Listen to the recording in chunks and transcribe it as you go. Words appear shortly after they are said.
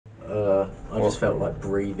just felt like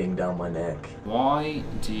breathing down my neck. Why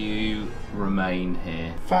do you remain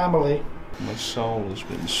here? Family. My soul has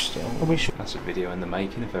been stolen. That's a video in the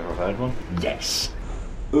making if I've ever heard one. Yes.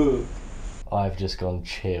 I've just gone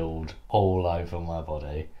chilled all over my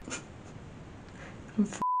body. I'm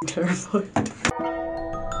terrified.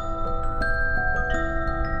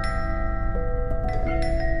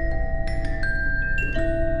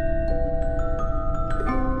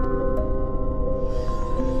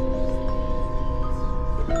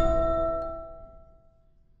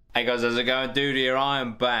 Hey guys, how's it going? Dudey here. I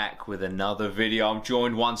am back with another video. I'm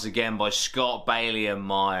joined once again by Scott, Bailey and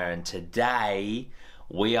Maya, and today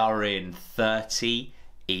we are in 30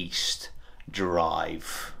 East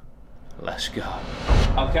Drive. Let's go.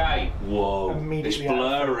 Okay, whoa, it's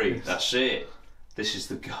blurry. That's it. This is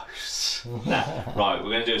the ghosts. Right,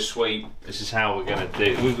 we're going to do a sweep. This is how we're going to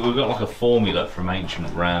do. We've got like a formula from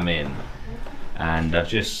ancient Ramin. And I've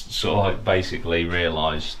just sort of like basically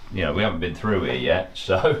realised, you know, we haven't been through it yet,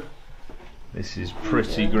 so this is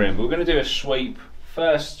pretty grim. But we're going to do a sweep,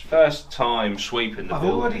 first time sweeping the building.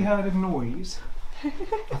 I've already heard a noise.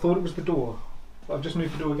 I thought it was the door. But I've just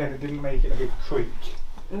moved the door again, it didn't make it like a creak.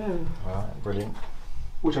 Alright, brilliant.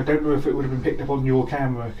 Which I don't know if it would have been picked up on your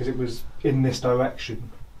camera because it was in this direction.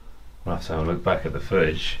 Right, so I'll look back at the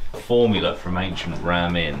footage. Formula from ancient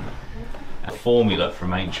Ramin. A formula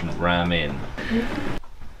from ancient Ramin.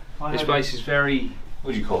 This place is very,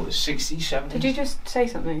 what do you call it, 60s, 70s? Did you just say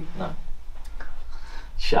something? No.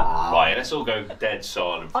 Shut up. Right, let's all go dead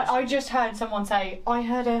silent. I just heard someone say, I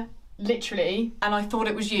heard a literally, and I thought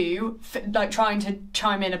it was you, like trying to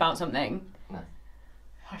chime in about something. No.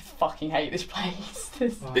 I fucking hate this place.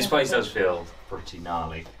 This place does feel pretty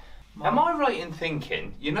gnarly. Am I right in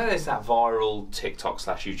thinking, you know there's that viral TikTok /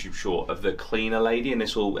 YouTube short of the cleaner lady and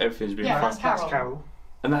everything's been Yeah, front. that's Carol. Carol.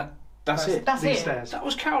 And that's it? That's These it. stairs. That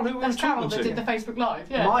was Carol who we That's were Carol talking that to. did the Facebook Live,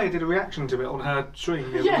 yeah. Maya did a reaction to it on her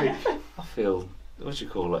stream the other week. I feel, what do you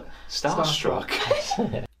call it? Starstruck.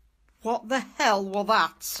 What the hell was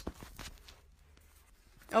that?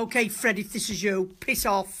 Okay, Fred, if this is you, piss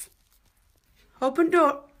off. Open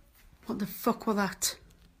door. What the fuck was that?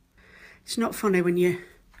 It's not funny when you're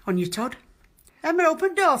on your Todd. Emma,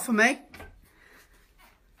 open door for me.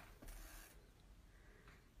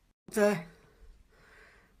 There.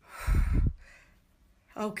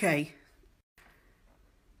 Okay.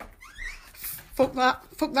 Fuck that.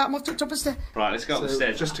 Fuck that. I'm off to the top of the stairs. Right, let's go up the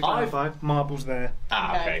stairs. Just to clarify, marbles there.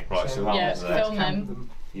 Okay, right, so Yeah, marbles there. film them.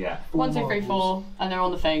 Yeah. 1, 2, 3, 4, and they're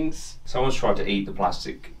on the things. Someone's tried to eat the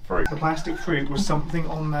plastic fruit. The plastic fruit was something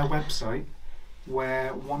on their website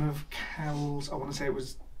where one of Carol's, I want to say it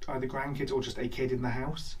was either grandkids or just a kid in the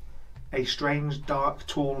house, a strange, dark,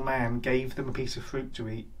 tall man gave them a piece of fruit to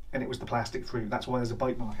eat, and it was the plastic fruit. That's why there's a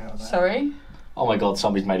bite mark out of there. Sorry? Oh my god,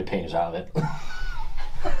 somebody's made a penis out of it.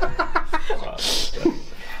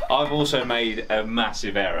 I've also made a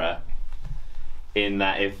massive error in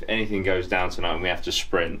that if anything goes down tonight and we have to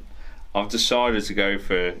sprint, I've decided to go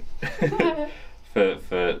for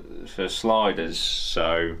for sliders.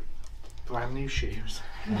 So Brand new shoes.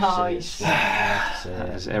 Nice.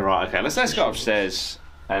 right, okay, let's go upstairs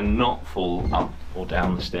and not fall up or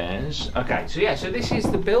down the stairs. Okay, so yeah, so this is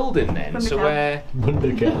the building then. So where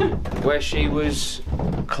she was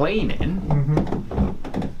cleaning.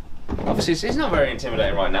 Obviously, it's not very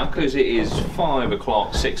intimidating right now because it is 5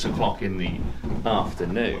 o'clock, 6 o'clock in the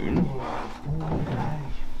afternoon.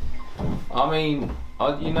 I mean,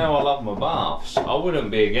 you know I love my baths. I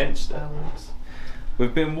wouldn't be against it.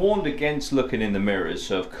 We've been warned against looking in the mirrors,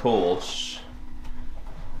 so of course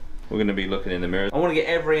we're going to be looking in the mirrors. I want to get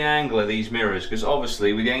every angle of these mirrors because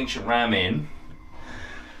obviously with the ancient Ramin,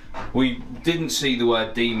 we didn't see the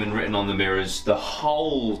word demon written on the mirrors the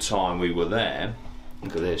whole time we were there.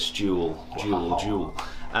 Look at this, jewel.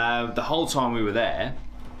 The whole time we were there,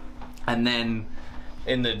 and then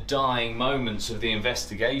in the dying moments of the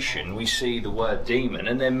investigation, we see the word demon,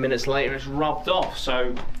 and then minutes later it's rubbed off.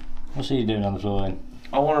 So, What's he doing on the floor then?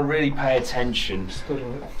 I want to really pay attention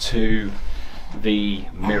to the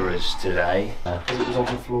mirrors today. It was on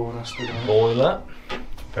the floor and I stood on it. Boiler,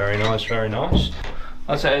 very nice, very nice.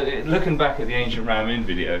 I'd say, looking back at the ancient Ramin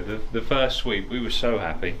video, the first sweep, we were so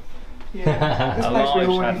happy. Yeah. This Our place we lives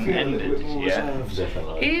already hadn't feel a little ended, bit more yeah. reserved.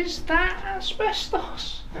 Definitely. Is that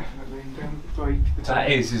asbestos? Definitely. Don't break the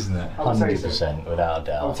That is, isn't it? I would say so. 100%, without a I would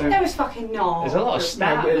doubt. say There was fucking not. There's a lot of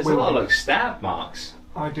stab. No, There's a lot will of like stab marks.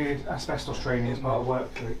 I did asbestos training as part of work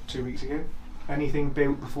like 2 weeks ago. Anything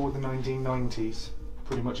built before the 1990s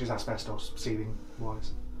pretty much is asbestos, ceiling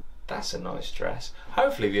wise. That's a nice dress.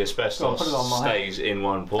 Hopefully the asbestos put it on mine. stays in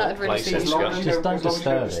one That'd really place. suit Let's you. go. As long as Just you don't as long as you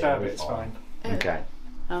don't disturb it, disturb it, it'll it's be fine. Okay.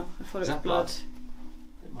 Oh, I thought it was that blood.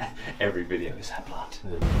 Every video, is that blood?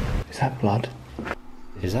 Is that blood?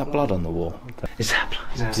 Is that blood on the wall? Is that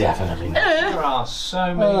blood? Definitely not. There are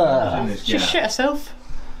so many mirrors in this. She shit herself.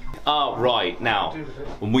 Oh, right, now,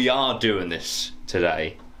 we are doing this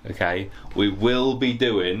today, okay? We will be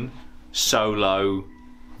doing solo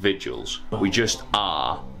vigils. We just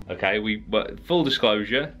are, okay? But full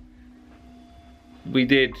disclosure, we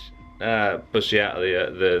did bust you out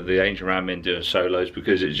of the Ancient Ramen doing solos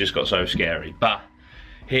because it just got so scary. But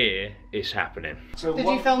here, it's happening. So Did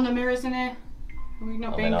you film the mirrors in here? Are we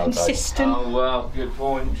not being consistent? Oh, well, good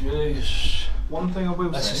point, jeez. one thing I will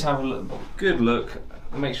Let's say, just have a look, good look,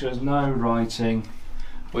 make sure there's no writing.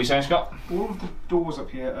 What are you saying, Scott? all of the doors up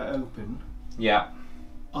here are open, Yeah.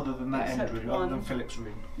 other than that Except end room, one. other than Philip's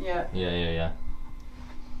room. Yeah. Yeah.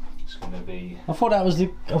 It's gonna be... I thought that was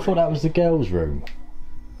the girls' room.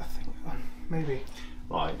 I think, maybe.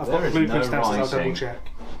 Right, I've there got is blueprints no downstairs, I'll double writing check.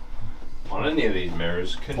 on any of these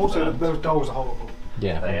mirrors. Also, Confirmed. those dolls are horrible.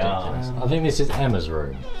 Yeah, They are. I think this is Emma's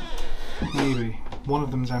room. Maybe. One of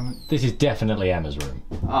them's Emma. This is definitely Emma's room.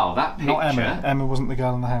 Oh, that picture Not Emma. Emma wasn't the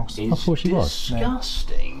girl in the house. is I thought she was.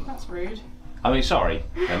 disgusting. That's rude. I mean, sorry,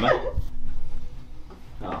 Emma.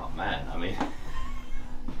 Oh man, I mean...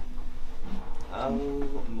 Oh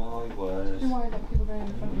my word. Don't worry about people going in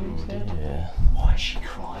the front room instead. Yeah. Why is she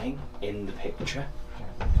crying in the picture?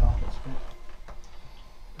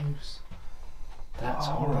 Loose. That's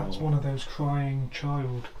Oh, horrible. that's one of those crying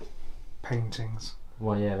child paintings.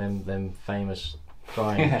 Well, yeah, them famous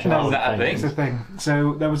crying Yeah, child is that a paintings. It's a thing.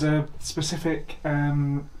 So there was a specific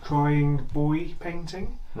crying boy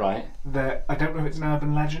painting Right. that I don't know if it's an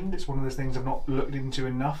urban legend. It's one of those things I've not looked into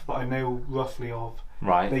enough, but I know roughly of.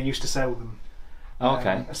 Right. They used to sell them.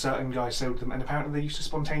 Okay. A certain guy sold them, and apparently they used to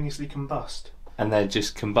spontaneously combust. And they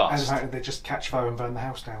just And combust. apparently they just catch fire and burn the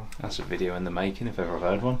house down. That's a video in the making if ever I've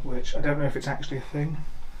heard one. Which I don't know if it's actually a thing.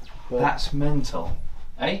 But That's mental.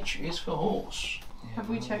 H is for horse. Have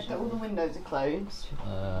we checked that all the windows are closed?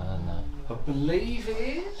 No. I believe it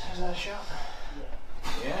is. Is that shut?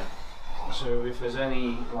 Yeah. So if there's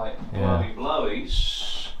any like bloody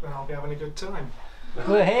blowies. then I'll be having a good time.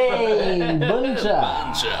 Well, hey,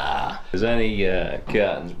 Buncha! If there's any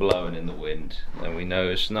curtains blowing in the wind, then we know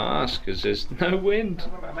it's not us because there's no wind.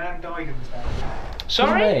 A man died in this bathroom. What do you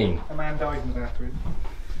Sorry? mean? A man died in the bathroom.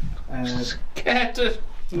 Scared of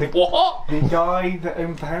what? The guy that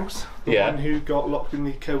owned the house, the Yeah. one who got locked in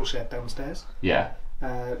the coal shed downstairs, Yeah.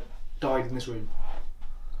 died in this room.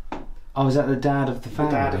 Oh, is that the dad of the The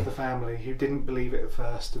dad of the family, who didn't believe it at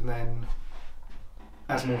first, and then,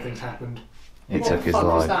 as more things happened, He What took the his fuck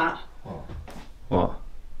was life. that? What?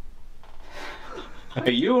 Are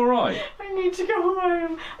you alright? I need to go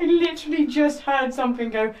home. I literally just heard something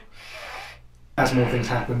go. as more things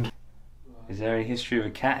happened. Is there any history of a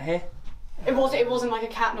cat here? It wasn't like a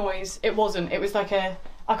cat noise. It wasn't. It was like a.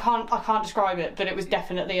 I can't describe it, but it was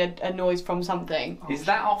definitely a noise from something. Is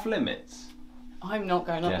that off limits? I'm not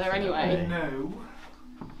going up there Definitely. anyway. No,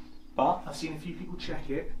 But I've seen a few people check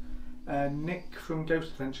it. Nick from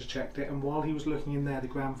Ghost Adventures checked it, and while he was looking in there, the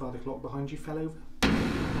grandfather clock behind you fell over.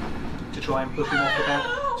 To try and push him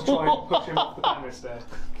off the banister.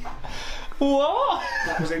 what?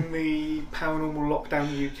 That was in the Paranormal Lockdown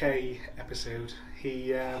UK episode.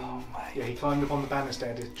 He he climbed up on the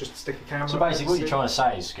banister just to stick a camera. So up basically, what you're and trying to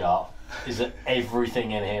say, Scott, is that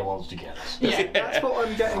everything in here wants to get us. Yeah. That's what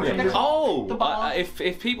I'm getting from the Oh, The bar.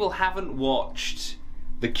 if people haven't watched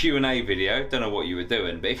the Q&A video, don't know what you were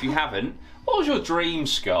doing, but if you haven't, what was your dream,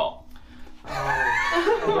 Scott?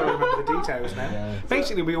 I don't remember the details now. Yeah.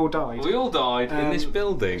 Basically, we all died. We all died in this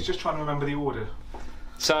building. It's just trying to remember the order.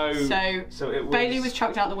 So So it was Bailey was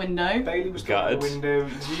chucked out the window. Bailey was thrown out the Gutted. window.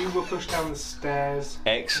 You were pushed down the stairs.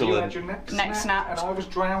 You had excellent. your neck Neck snapped. and I was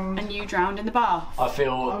drowned. And you drowned in the bath. I I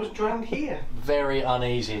feel was drowned here. very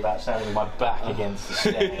uneasy about standing with my back against the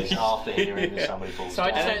stairs after hearing that somebody falls So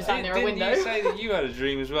I just down. don't stand near a Didn't window. you say that you had a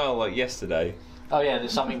dream as well, like yesterday? Oh yeah,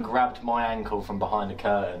 that something grabbed my ankle from behind the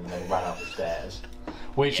curtain and then ran up the stairs.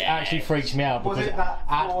 Which actually freaks me out Was because it that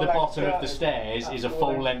at the four-length bottom of the curtain? stairs That is a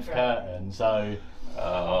four-length full-length curtain? curtain, so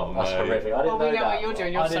Oh, that's mate. horrific. I didn't Well, we know that. what you're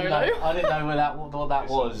doing, you're I didn't solo. Know, I didn't know what that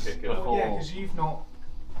was kicker. before. Yeah, because you've not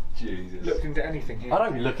Jesus. looked into anything here. I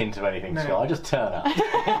don't look into anything, No. Scott. I just turn up.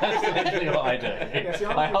 That's literally what I do. Yeah, see,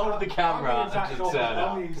 I hold the camera I'm and the exact just turn opposite.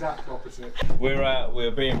 up. I'm the exact opposite.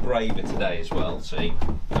 We're being braver today as well, see,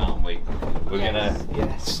 aren't we? We're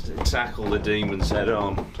Yes. gonna tackle the demons head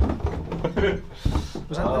on. Was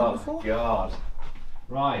that there before? God.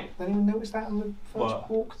 Right. Did anyone notice that on the first What?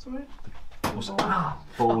 walkthrough?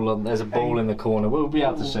 Ball. There's a ball in the corner. We'll be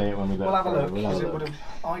able to see it when we go. We'll have a look. We'll have a look.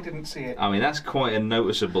 I didn't see it. I mean, that's quite a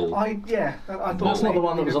noticeable. I thought That's not the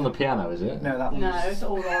one that was on the piano, is it? No, that one. No, it's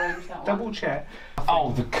all orange. That one. Double check.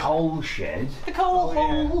 Oh, the coal shed. The coal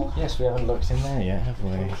hole. Yes, we haven't looked in there yet, have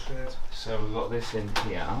we? So we've got this in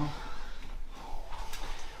here.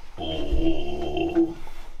 Oh,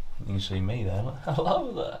 you can see me there.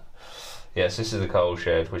 Hello there. Yes, this is the coal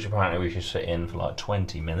shed, which apparently we should sit in for like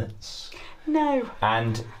 20 minutes. No.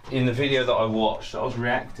 And in the video that I watched, I was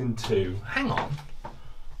reacting to. Hang on.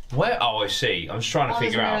 Where? Oh, I see. I'm just trying to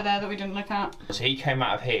figure There's a mirror out. there that we didn't look at. So he came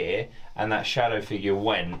out of here, and that shadow figure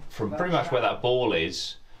went from pretty much where that ball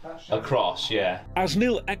is across. Yeah. As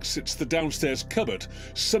Neil exits the downstairs cupboard,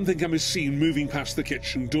 something can be seen moving past the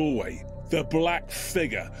kitchen doorway. The black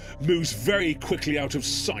figure moves very quickly out of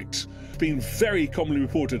sight. It's been very commonly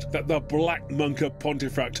reported that the Black Monk of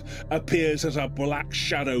Pontefract appears as a black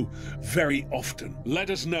shadow very often. Let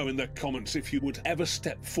us know in the comments if you would ever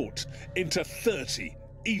step foot into 30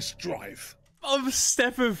 East Drive. I'm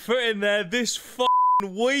stepping foot in there this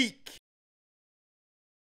f***ing week.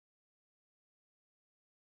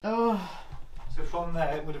 Oh. So from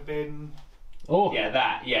there it would have been. Oh, Yeah,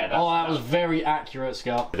 that. Yeah. That's, oh, that was very accurate,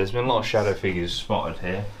 Scott. There's been a lot of shadow figures spotted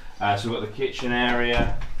here. So we've got the kitchen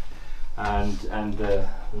area and the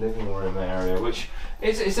living room area, which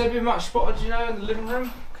is there been much spotted, you know, in the living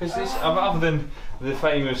room? Because this, other than the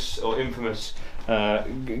famous or infamous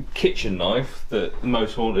kitchen knife that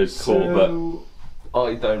most haunted call, but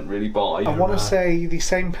I don't really buy. I want to say the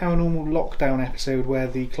same Paranormal Lockdown episode where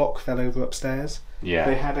the clock fell over upstairs. Yeah.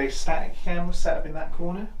 They had a static camera set up in that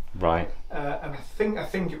corner. Right. And I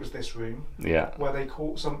think it was this room Yeah. where they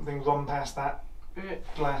caught something run past that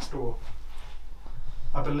glass door.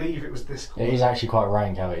 I believe it was this corner. It is actually quite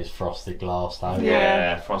rank how it is frosted glass, though.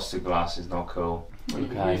 Yeah. Frosted glass is not cool.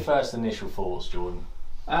 Okay. Your first initial thoughts, Jordan?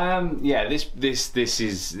 Yeah. This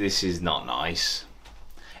is not nice.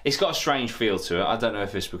 It's got a strange feel to it. I don't know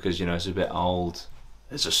if it's because, you know, it's a bit old.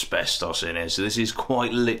 There's asbestos in it, so this is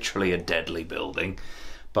quite literally a deadly building.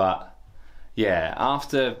 But yeah,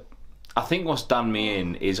 after, I think what's done me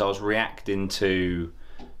in is I was reacting to.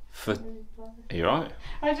 Are you right?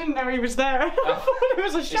 I didn't know he was there. I thought it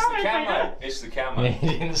was a shadow figure. It's the camera. You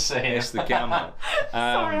didn't see it. It's the camera.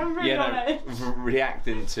 Sorry, I'm really on it.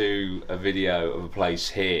 Reacting to a video of a place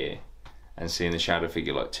here and seeing the shadow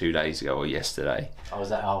figure like 2 days ago or yesterday. Oh, was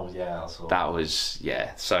that? Oh, yeah, I saw. That was,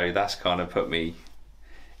 yeah. So that's kind of put me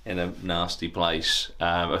in a nasty place,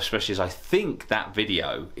 especially as I think that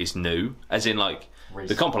video is new, as in like recent.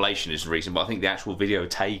 The compilation is recent, but I think the actual video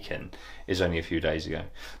taken is only a few days ago.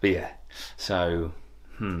 But yeah, so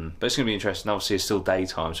but it's gonna be interesting. Obviously it's still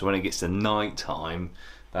daytime, so when it gets to night time,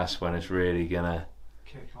 that's when it's really gonna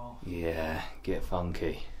Kick off. Yeah, get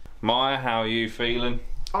funky. Maya, how are you feeling?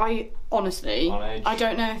 I honestly, On edge. I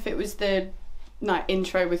don't know if it was the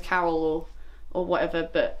intro with Carol or whatever,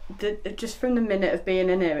 but just from the minute of being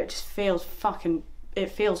in here, it just feels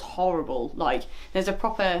it feels horrible. Like there's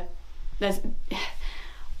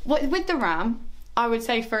with the RAM, I would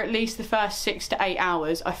say for at least the first 6 to 8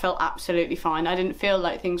 hours, I felt absolutely fine. I didn't feel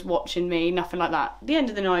like things watching me, nothing like that. The end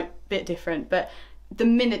of the night, bit different, but the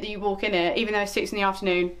minute that you walk in here, even though it's 6 in the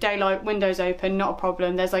afternoon, daylight, windows open, not a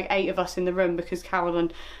problem. There's like 8 of us in the room because Carol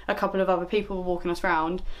and a couple of other people were walking us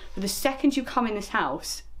around. But the second you come in this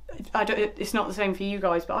house, it's not the same for you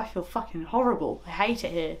guys, but I feel fucking horrible. I hate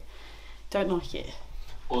it here. Don't like it.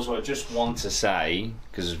 Also, I just want to say,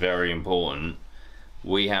 because it's very important,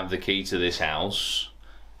 we have the key to this house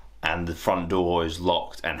and the front door is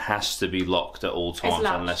locked and has to be locked at all times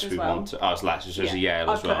unless we want to. Oh, it's latched, so there's a Yale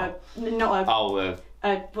as well.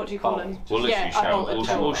 What do you call them? We'll literally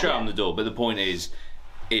we'll show them yeah. the door, but the point is,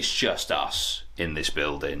 it's just us in this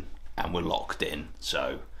building and we're locked in,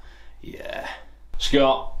 so yeah.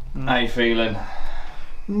 Scott, how you feeling?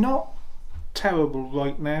 Not terrible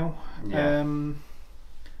right now. Yeah.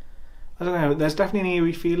 I don't know, there's definitely an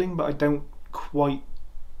eerie feeling, but I don't quite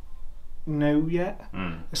know yet.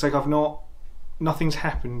 It's like nothing's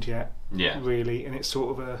happened yet, really, and it's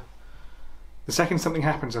sort of the second something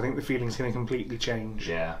happens, I think the feeling's going to completely change.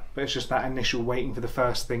 Yeah. But it's just that initial waiting for the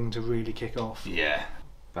first thing to really kick off. Yeah.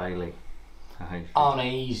 Bailey.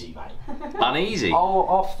 Uneasy, mate. Uneasy? Oh,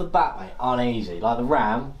 off the bat, mate, uneasy. Like the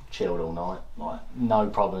RAM, chilled all night, like no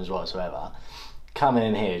problems whatsoever. Coming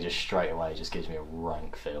in here just straight away just gives me a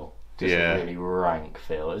rank feel. Just a really rank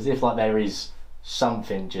feel. As if like there is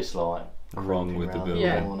something just like wrong with the building.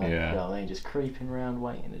 Yeah. You know what I mean? Just creeping around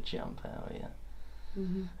waiting to jump out, yeah.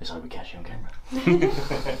 Let's hope we catch you on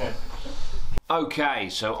camera. Okay,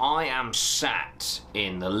 so I am sat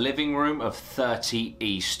in the living room of 30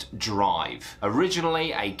 East Drive.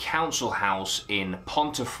 Originally a council house in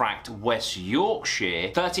Pontefract, West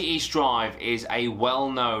Yorkshire, 30 East Drive is a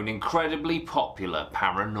well-known, incredibly popular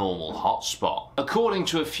paranormal hotspot. According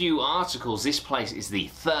to a few articles, this place is the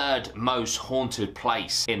third most haunted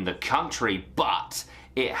place in the country, but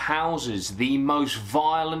it houses the most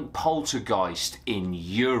violent poltergeist in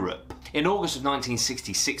Europe. In August of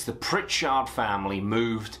 1966, the Pritchard family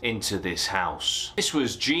moved into this house. This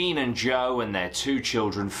was Jean and Joe and their two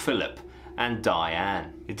children, Philip and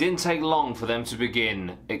Diane. It didn't take long for them to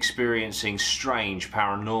begin experiencing strange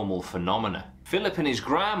paranormal phenomena. Philip and his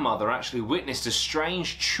grandmother actually witnessed a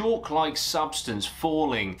strange chalk-like substance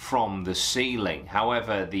falling from the ceiling.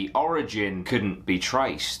 However, the origin couldn't be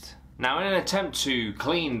traced. Now, in an attempt to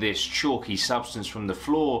clean this chalky substance from the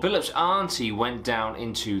floor, Philip's auntie went down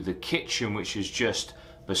into the kitchen, which is just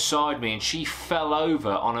beside me, and she fell over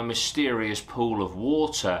on a mysterious pool of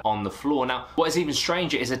water on the floor. Now, what is even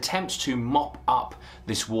stranger is attempts to mop up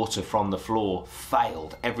this water from the floor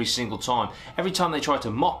failed every single time. Every time they tried to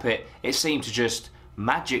mop it, it seemed to just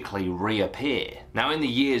magically reappear. Now, in the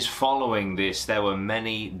years following this, there were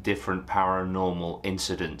many different paranormal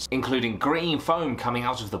incidents, including green foam coming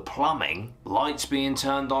out of the plumbing, lights being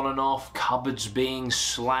turned on and off, cupboards being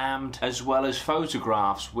slammed, as well as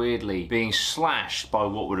photographs weirdly being slashed by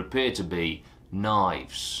what would appear to be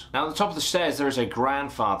knives. Now, at the top of the stairs there is a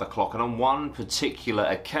grandfather clock, and on one particular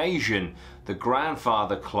occasion the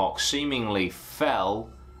grandfather clock seemingly fell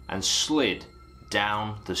and slid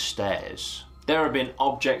down the stairs. There have been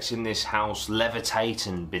objects in this house levitate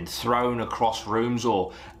and been thrown across rooms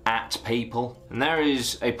or at people. And there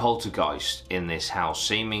is a poltergeist in this house,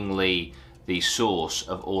 seemingly the source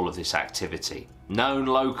of all of this activity. Known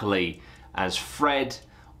locally as Fred,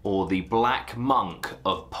 or the Black Monk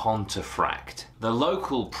of Pontefract. The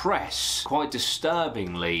local press, quite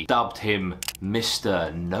disturbingly, dubbed him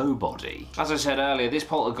Mr. Nobody. As I said earlier, this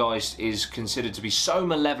poltergeist is considered to be so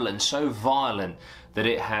malevolent, so violent, that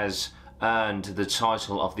it has earned the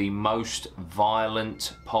title of the most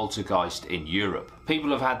violent poltergeist in Europe.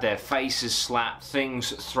 People have had their faces slapped,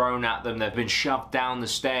 things thrown at them, they've been shoved down the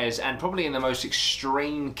stairs, and probably in the most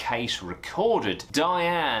extreme case recorded,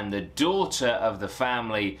 Diane, the daughter of the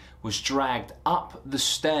family, was dragged up the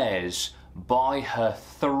stairs by her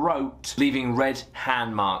throat, leaving red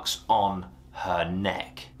hand marks on her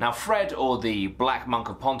neck. Now, Fred, or the Black Monk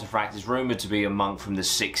of Pontefract, is rumoured to be a monk from the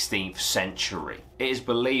 16th century. It is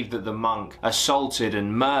believed that the monk assaulted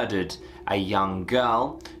and murdered a young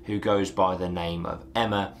girl who goes by the name of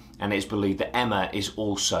Emma, and it is believed that Emma is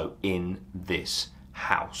also in this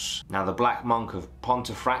house. Now, the Black Monk of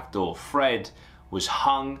Pontefract, or Fred, was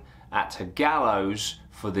hung at a gallows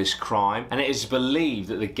for this crime, and it is believed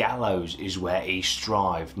that the gallows is where East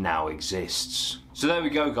Drive now exists. So there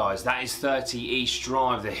we go, guys, that is 30 East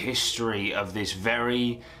Drive, the history of this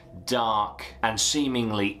very dark and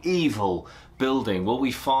seemingly evil building. Will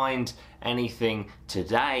we find anything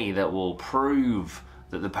today that will prove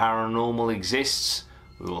that the paranormal exists?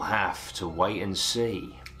 We will have to wait and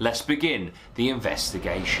see. Let's begin the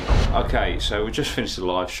investigation. Okay, so we just finished the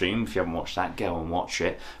live stream. If you haven't watched that, go and watch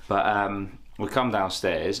it. But we come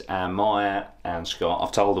downstairs, and Maya and Scott,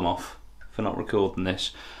 I've told them off for not recording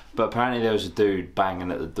this, but apparently there was a dude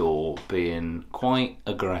banging at the door, being quite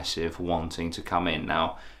aggressive, wanting to come in.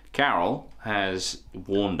 Now, Carol has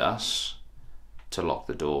warned us to lock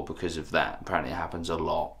the door because of that. Apparently it happens a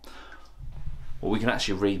lot. Well, we can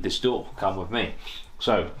actually read this door. Come with me.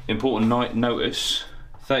 So, important notice,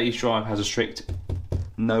 30 East Drive has a strict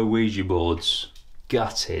no Ouija boards.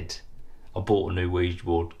 Gutted. I bought a new Ouija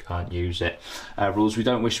board, can't use it. Rules: we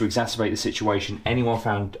don't wish to exacerbate the situation. Anyone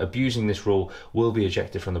found abusing this rule will be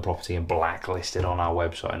ejected from the property and blacklisted on our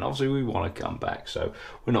website. And obviously we want to come back, so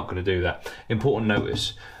we're not going to do that. Important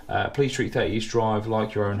notice: please treat 30 East Drive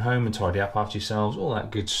like your own home and tidy up after yourselves, all that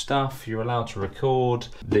good stuff. You're allowed to record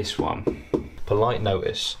this one. Polite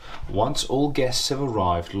notice: once all guests have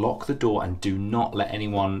arrived, lock the door and do not let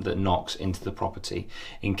anyone that knocks into the property.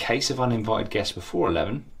 In case of uninvited guests before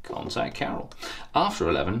 11, contact Carol. After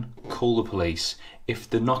 11, call the police. If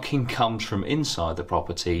the knocking comes from inside the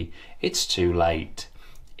property, it's too late.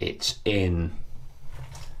 It's in,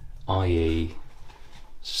 i.e.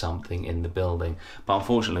 something in the building. But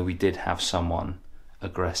unfortunately we did have someone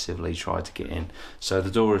aggressively try to get in. So the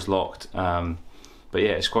door is locked. But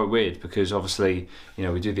yeah, it's quite weird because obviously, you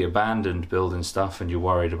know, we do the abandoned building stuff and you're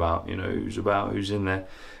worried about, you know, who's in there.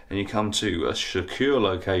 And you come to a secure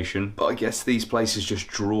location. But I guess these places just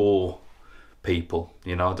draw people.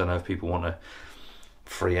 You know, I don't know if people want to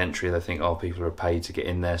free entry. They think, oh, people are paid to get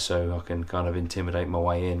in there, so I can kind of intimidate my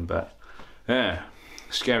way in. But yeah,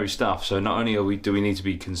 scary stuff. So not only do we need to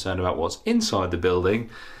be concerned about what's inside the building,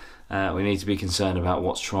 we need to be concerned about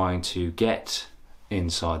what's trying to get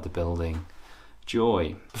inside the building.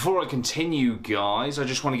 Joy. Before I continue, guys, I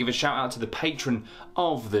just want to give a shout out to the patron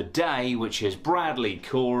of the day, which is Bradley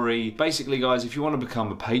Corey. Basically, guys, if you want to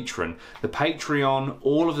become a patron, the Patreon,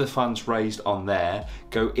 all of the funds raised on there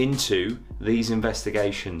go into these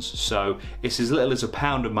investigations. So it's as little as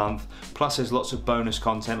 £1 a month, plus there's lots of bonus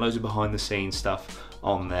content, loads of behind the scenes stuff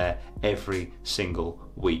on there every single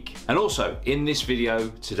week. And also, in this video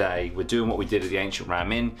today, we're doing what we did at the Ancient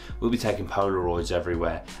Ram Inn. We'll be taking Polaroids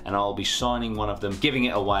everywhere, and I'll be signing one of them, giving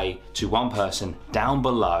it away to one person down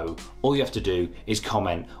below. All you have to do is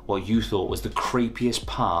comment what you thought was the creepiest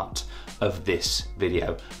part of this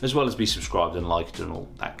video, as well as be subscribed and liked and all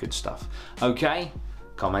that good stuff. Okay?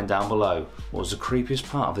 Comment down below. What was the creepiest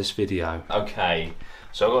part of this video? Okay,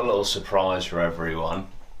 so I've got a little surprise for everyone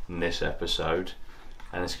in this episode.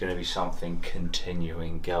 And it's going to be something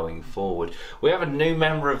continuing going forward. We have a new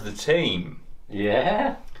member of the team.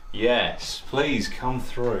 Yeah? Yes, please come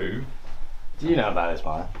through. Do you know about this,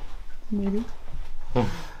 Maya? Maybe.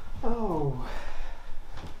 Oh.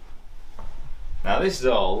 Now this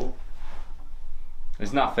doll,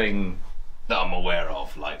 there's nothing that I'm aware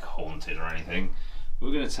of, like haunted or anything.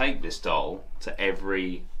 We're going to take this doll to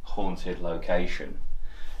every haunted location.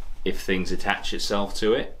 If things attach itself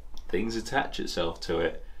to it, things attach itself to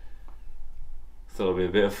it. Thought it'd be a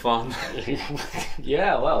bit of fun.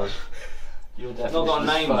 Yeah, well, you're definitely Not got a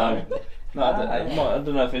name though. No, I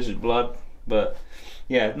don't know if it's blood, but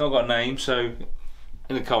yeah, not got a name. So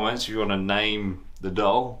in the comments, if you want to name the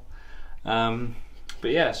doll, but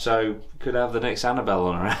yeah, so could have the next Annabelle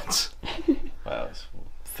on our hands. Well, it's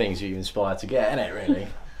things you inspire to get, isn't it? Really.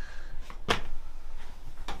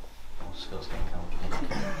 Scott's gonna come.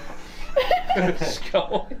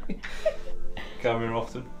 Scott, come here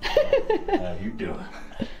often. How you doing?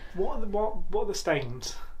 What are the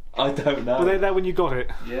stains? I don't know. Were they there when you got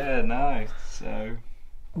it? Yeah, no. So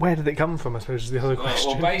Where did it come from, I suppose, is the other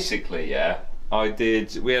question. well, basically, yeah.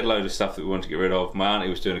 We had a load of stuff that we wanted to get rid of. My auntie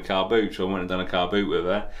was doing a car boot, so I went and done a car boot with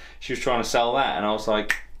her. She was trying to sell that, and I was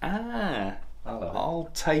like, I'll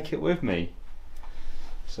take it with me.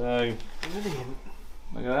 So, Brilliant.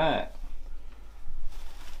 look at that.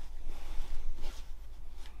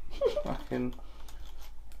 Fucking.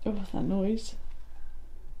 Oh, what's that noise?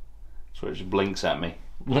 So it just blinks at me.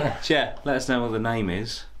 So yeah, let us know what the name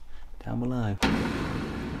is down below.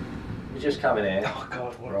 We just come in here. Oh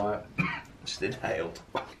god, what? Right. Just inhaled.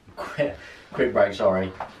 Quick break,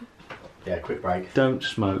 sorry. Yeah, quick break. Don't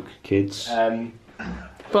smoke, kids.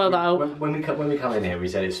 Blow that out. When we come in here, we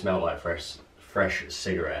said it smelled like fresh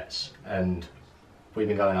cigarettes, and we've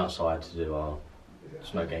been going outside to do our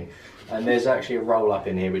smoking. And there's actually a roll up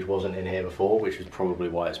in here which wasn't in here before, which is probably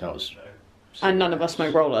why it smells. And none of us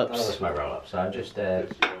smoke None of roll-ups. us smoke roll up, so just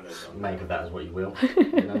make of that as what you will.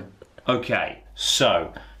 You know? Okay,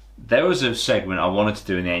 so there was a segment I wanted to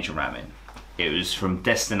do in the Ancient Ram Inn. It was from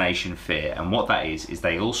Destination Fear, and what that is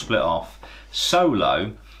they all split off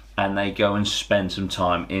solo and they go and spend some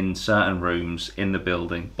time in certain rooms in the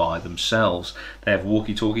building by themselves. They have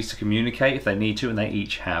walkie-talkies to communicate if they need to, and they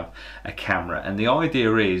each have a camera. And the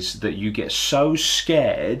idea is that you get so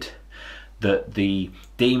scared that the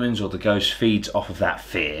demons or the ghost feeds off of that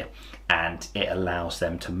fear, and it allows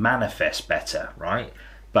them to manifest better, right?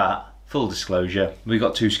 But full disclosure, we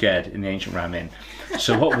got too scared in the Ancient Ram Inn.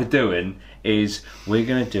 So what we're doing is we're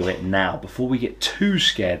going to do it now before we get too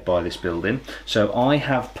scared by this building. So I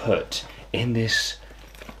have put in this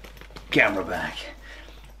camera bag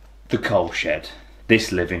the coal shed,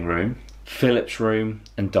 this living room, Philip's room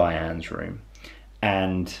and Diane's room,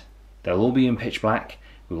 and they'll all be in pitch black.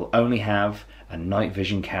 We will only have a night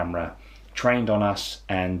vision camera trained on us,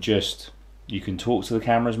 and just you can talk to the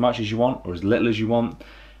camera as much as you want or as little as you want,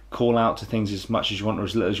 call out to things as much as you want or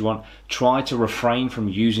as little as you want. Try to refrain from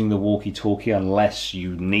using the walkie-talkie unless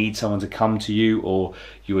you need someone to come to you or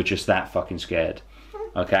you are just that fucking scared.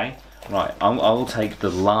 Okay? Right, I'll take the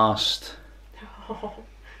last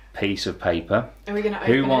piece of paper. Are we going to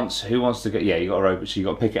open it? Who wants to go? Yeah, you got to open, so you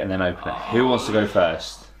got to pick it and then open it. Who wants to go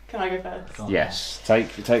first? Can I go first? Yes, take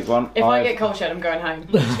one. If I get cold shed, I'm going home. I'm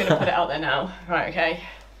just going to put it out there now. Right, okay.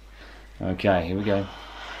 Okay, here we go.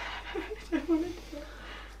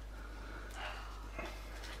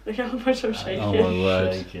 Look how much I'm shaking. Oh my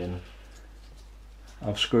word. Shaking.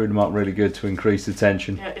 I've screwed them up really good to increase the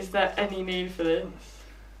tension. Yeah, is there any need for this?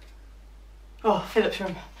 Oh, Philip's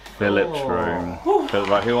room. Philip's room. Philip,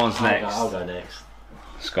 right, who wants next? I'll go next.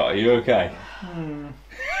 Scott, are you okay?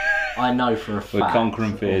 I know for a fact. We're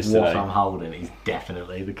conquering fears what today. I'm holding is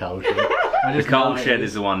definitely the coal shed. The coal shed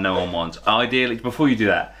is the one no one wants. Ideally, before you do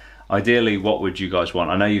that, ideally, what would you guys want?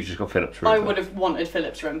 I know you've just got Philip's room. I would have wanted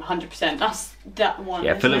Philip's room, 100%. That's that one.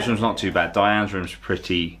 Yeah, isn't Philip's it? room's not too bad. Diane's room's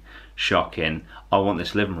pretty shocking. I want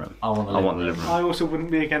this living room. I want the living room. I also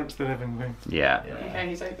wouldn't be against the living room. Yeah. Okay,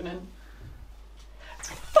 he's opening.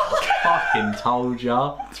 Fucking told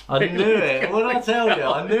ya. I knew it. What did I tell you?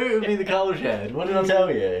 I knew it would be the coal shed. What did I tell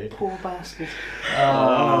you? Poor bastard.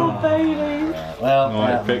 Oh, baby. Well,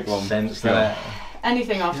 Alright, that pick makes one. sense. Go.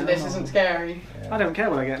 Anything after this isn't scary. I don't care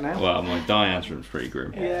what I get now. Well, my Diane's room's pretty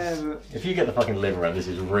grim. Yeah, but If you get the fucking living room, this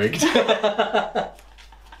is rigged. What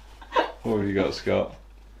have you got, Scott?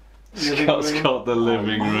 living Scott's room. got the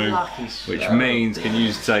living room. Lucky Which son. means, can you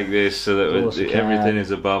just take this so that Of course I can. everything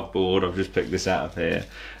is above board? I've just picked this out of here.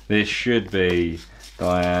 This should be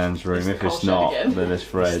Diane's room. It's the If it's coal shed not, again. then it's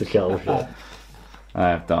It's Fred's. the coal shed. I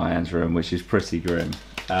have Diane's room, which is pretty grim,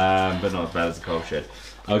 but not as bad as the coal shed.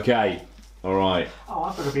 Okay, all right. Oh,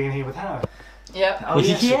 I've got to be in here with her. Yep. Oh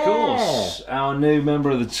yes, of course. Our new member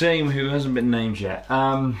of the team who hasn't been named yet.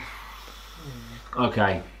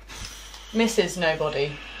 Okay. Mrs.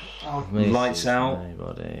 Nobody. Oh, Lights out.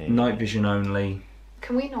 Nobody. Night vision only.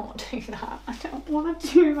 Can we not do that? I don't want to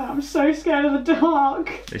do that. I'm so scared of the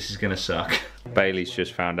dark. This is gonna suck. Bailey's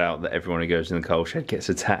just found out that everyone who goes in the coal shed gets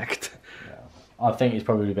attacked. I think it's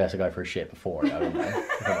probably best to go for a shit before I go in there,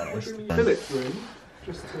 if I'm honest. Philip's room,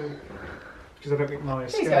 just to, because I don't think mine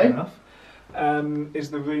is There you scary go. enough, is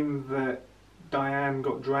the room that Diane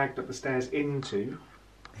got dragged up the stairs into,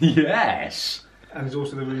 Yes. and is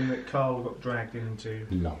also the room that Carl got dragged into.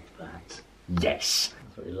 Love that. Yes.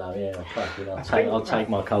 That's what we love, yeah. Fucking, I I'll think- take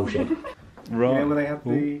my coal shed. You know Right. where they had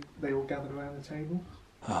they all gathered around the table?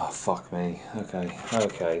 Oh fuck me. Okay.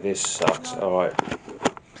 Okay. This sucks. All right.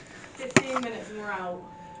 15 minutes and we're out.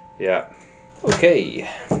 Yeah. Okay.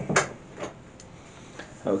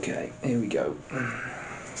 Okay. Here we go.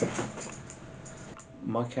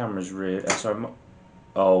 My camera's real. Sorry.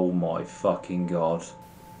 Oh my fucking god.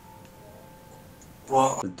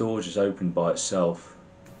 What? The door just opened by itself.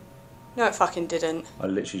 No, it fucking didn't. I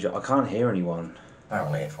literally. I can't hear anyone.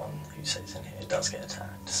 Apparently everyone who sits in here does get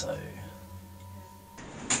attacked, so...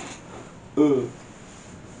 Ugh.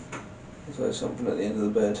 Is there something at the end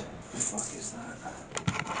of the bed? What the fuck is that?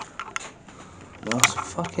 That's a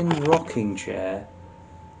fucking rocking chair.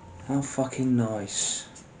 How fucking nice.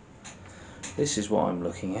 This is what I'm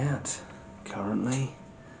looking at currently.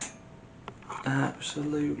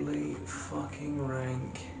 Absolutely fucking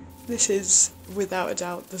rank. This is, without a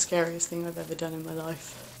doubt, the scariest thing I've ever done in my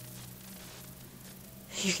life.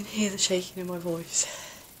 You can hear the shaking in my voice.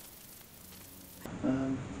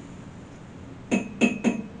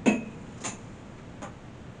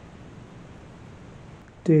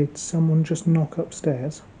 Did someone just knock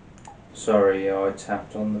upstairs? Sorry, I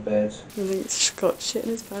tapped on the bed. I think Scott shit in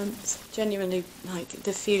his pants. Genuinely, like,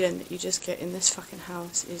 the feeling that you just get in this fucking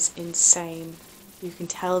house is insane. You can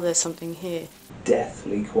tell there's something here.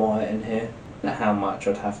 Deathly quiet in here. Now how much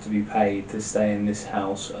I'd have to be paid to stay in this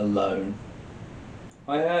house alone.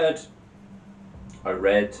 I heard, I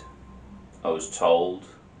read, I was told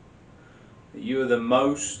that you are the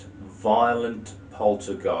most violent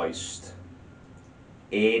poltergeist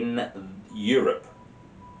in Europe.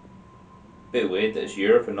 Bit weird that it's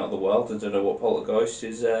Europe and not the world. I don't know what poltergeist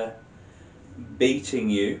is beating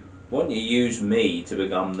you. Why don't you use me to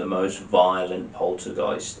become the most violent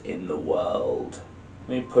poltergeist in the world?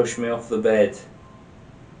 I mean, push me off the bed,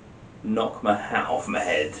 knock my hat off my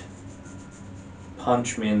head,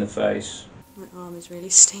 punch me in the face. My arm is really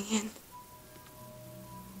stinging.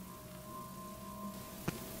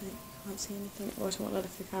 I can't see anything. Oh, I just want to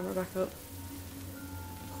lift the camera back up.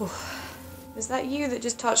 Oh. Is that you that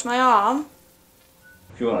just touched my arm?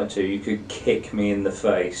 If you wanted to, you could kick me in the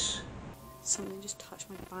face. Something just touched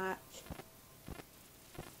my back.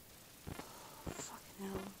 Oh, fucking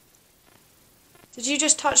hell. Did you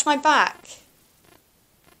just touch my back?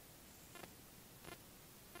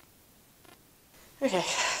 Okay,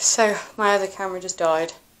 so my other camera just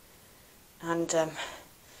died. And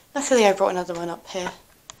luckily I brought another one up here.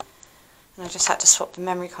 And I just had to swap the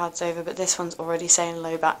memory cards over, but this one's already saying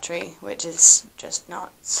low battery, which is just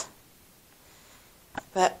nuts.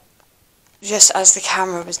 But just as the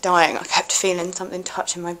camera was dying, I kept feeling something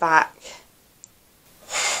touching my back.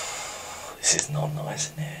 This is not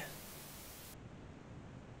nice in here.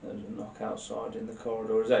 There's a knock outside in the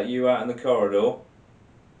corridor. Is that you out in the corridor?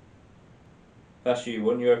 That's you.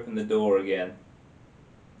 Why don't you open the door again?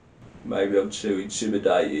 Maybe I'm too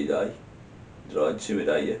intimidated, eh? Did I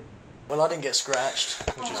intimidate you? Well, I didn't get scratched,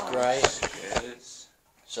 which is great. Good.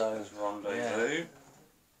 So, Rendezvous. yeah.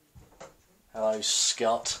 Hello,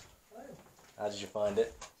 Scott. How did you find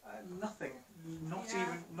it? Nothing. Not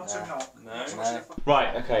a knock. No.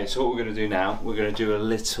 Right, okay, so what we're going to do now, we're going to do a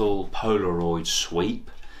little Polaroid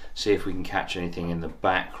sweep, see if we can catch anything in the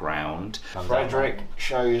background. Frederick,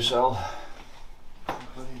 show yourself.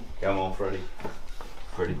 Come on, Freddie.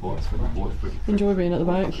 Freddie boy, Freddie. Enjoy being at the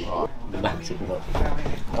back.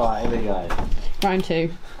 Alright, here we go. Round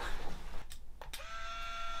 2.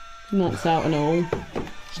 Nuts out and all.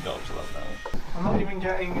 Scott's love that one. I'm not even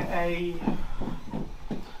getting a...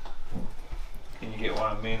 Can you get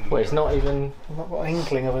one of me in? Well, it's not even... I've not got an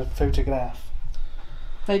inkling of a photograph.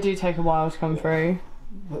 They do take a while to come through.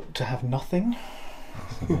 But to have nothing?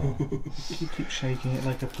 You keep shaking it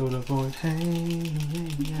like a Polaroid. Hey,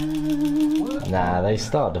 Nah, they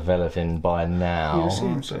start developing by now.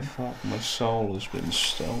 seems so. My soul has been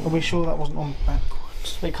stolen. Are we sure that wasn't on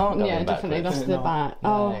backwards? It can't go Yeah, in definitely. backwards. That's the back.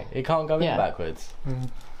 Oh, No, it can't go Yeah. in backwards.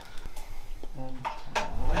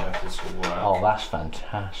 This will work. Oh, that's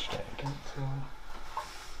fantastic.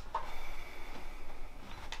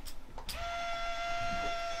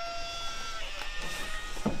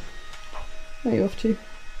 where are you off to?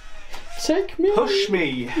 Take me! Push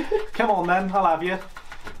me! Come on then, I'll have you.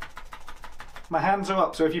 My hands are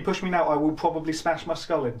up, so if you push me now, I will probably smash my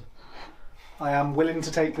skull in. I am willing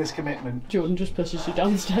to take this commitment. Jordan just pushes you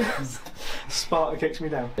downstairs. Sparta kicks me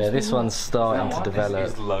down. Yeah, this one's starting to develop.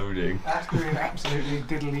 It's loading. That's doing absolutely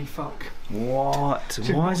diddly fuck. What?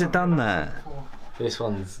 Why has it done that? This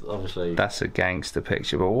one's obviously... That's a gangster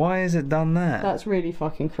picture, but why has it done that? That's really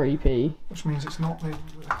fucking creepy. Which means it's not the...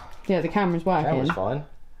 Yeah, the camera's working. Camera's fine.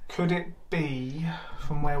 Could it be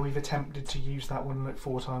from where we've attempted to use that one like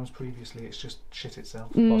 4 times previously? It's just shit itself.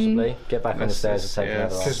 Possibly. Get back on the That's stairs and just- take yeah,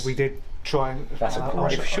 another Because off. we did try and... That's a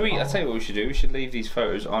great- Should we? I'll tell you what we should do. We should leave these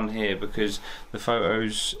photos on here because the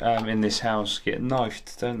photos in this house get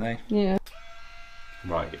knifed, don't they? Yeah.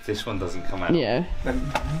 Right. If this one doesn't come out. Yeah.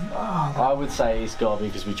 I would say it's got to be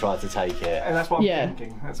because we tried to take it. And that's what Yeah. I'm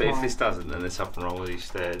thinking. That's But if why- this doesn't, then it's up and roll with these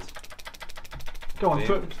stairs. Go on,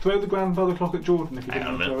 Yeah. throw the grandfather clock at Jordan if you Hang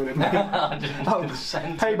didn't on a throw it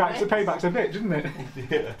in. Payback's a bitch, isn't it?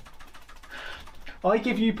 Yeah. I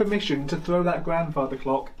give you permission to throw that grandfather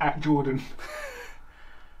clock at Jordan.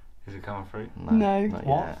 Is it coming through? No. Not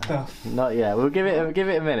What yet. the Not yet. We'll give it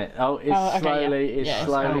a minute. Oh, it's Oh, okay, slowly, yeah. it's Yeah,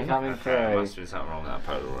 slowly it's coming Okay, through. must have been something wrong with that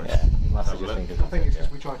Polaroid. Yeah, you must have Have a just look. think of I think it's it.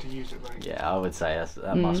 just we tried to use it right. Yeah, I would say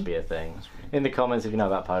that must be a thing. In the comments, if you know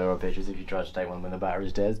about Polaroid pictures, if you try to take one when the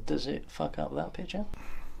battery's dead, does it fuck up that picture?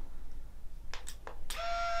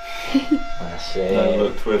 That's it. No,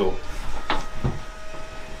 look, twiddle.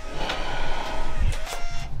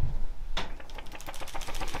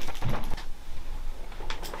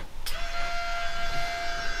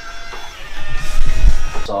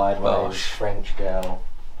 Sideways, Gosh. French girl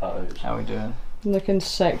pose. How we doing? Looking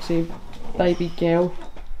sexy, baby girl.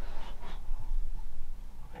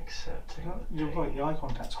 Accepting. You're right, the eye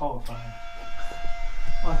contact's horrifying.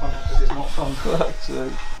 Eye contact because it's not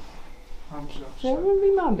fun. I'm just... What would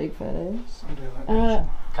be my big face? I'm doing that.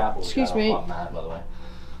 Catball's Excuse going me. off like mad, by the way.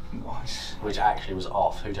 Nice. Which actually was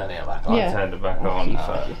off. Who turned it back on? Yeah. I turned it back on.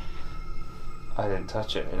 I didn't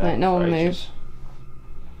touch it. Right, no one ages.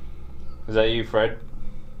 Is that you, Fred?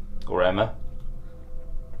 Or Emma?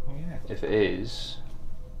 Oh, yeah. If it is,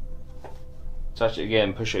 touch it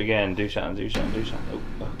again, push it again, do something.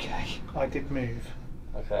 Oh, okay. I did move.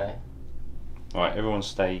 Okay. Alright, everyone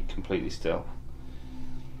stay completely still.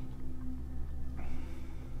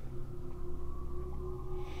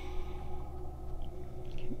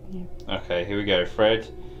 Okay, here we go. Fred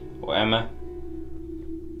or Emma.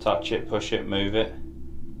 Touch it, push it, move it.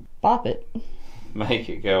 Bop it. Make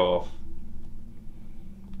it go off.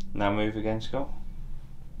 Now move again, Scott.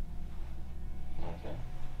 Okay.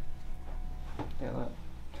 Yeah, look.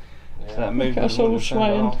 Yeah. So that movement us all wouldn't have turned it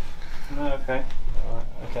swaying. off. No, okay. Alright,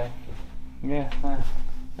 okay. Yeah, no.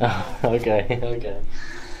 Okay, okay.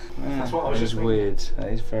 That's what I that was is just thinking. weird. That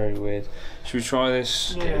is very weird. Should we try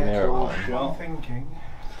this? Get a mirror cool. one. I'm thinking.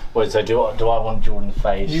 Wait, so do I want Jordan's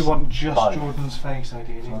face? You want just Both. Jordan's face,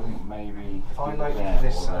 ideally. I think maybe. If I light there from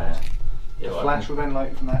this or side, there. Yeah, the well, flash will then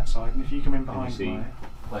light from that side, and if you come in behind see? me,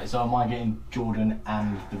 Wait, so am I getting Jordan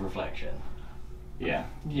and the reflection? Yeah.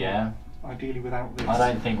 Yeah. ideally without this. I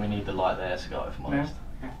don't think we need the light there, Scott, if I'm No? honest.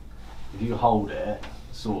 Okay. If you hold it,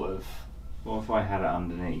 sort of, What if I had it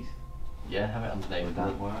underneath? yeah, have it underneath. Would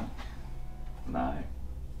that work? No.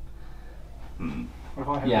 Hmm. What if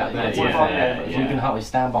I have Yeah, that yeah, there? What if yeah, I- yeah. If you can help me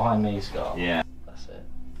stand behind me, Scott. Yeah. That's it.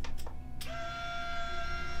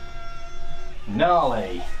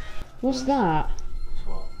 Gnarly. What's that?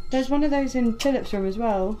 What? There's one of those in Philip's room as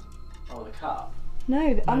well. Oh, the cup.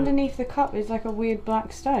 No, underneath the cup is like a weird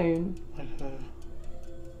black stone.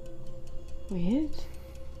 Weird.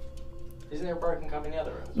 Isn't there a broken cup in the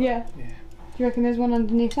other room? Yeah. Yeah. Do you reckon there's one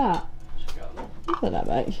underneath that? Look at that,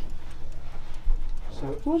 babe. So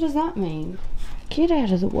What does that mean? Get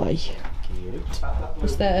out of the way. Cute.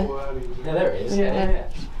 What's there? Yeah, there it is. Yeah.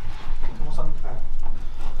 What's under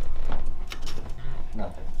that?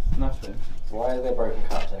 Nothing. Nothing. Why are there broken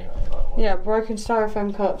cups anyway? Like, what? Yeah, broken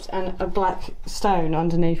styrofoam cups and a black stone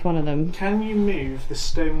underneath one of them. Can you move the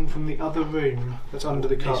stone from the other room that's under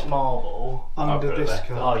the cup? This marble. Under this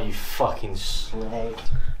cup. Oh, you fucking slag.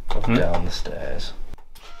 Down the stairs.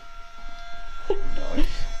 Nice.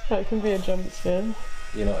 That can be a jump scare.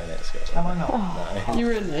 You're not in it, Scott. Am I not? No.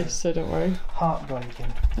 You're in this, so don't worry.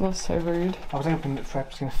 Heartbreaking. That's so rude. I was hoping that Fred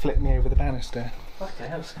was going to flip me over the banister. Fucking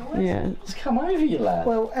hell, Scott. Yeah. Let's come over, you lad.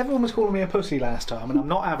 Well, everyone was calling me a pussy last time, and I'm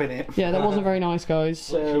not having it. Yeah, that wasn't very nice, guys.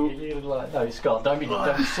 So You're like, no, Scott, don't be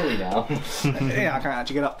silly now. yeah, I can't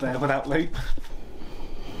actually get up there without loop.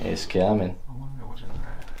 It's coming.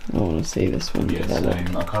 I want to see this one develop.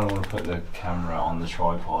 I kind of want to put the camera on the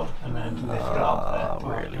tripod and then lift it up there.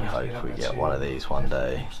 I really hope we get one of these one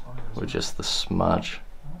day. With just the smudge.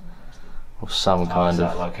 Or some kind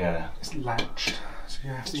of... like a... It's latched. So you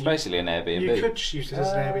have to, It's basically an you Airbnb. could just use it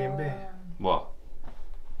as an Airbnb. What?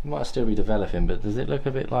 It might still be developing, but does it look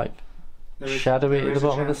a bit like There is- shadowy there at is the a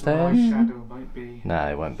bottom of the chance stairs? my shadow might be. No,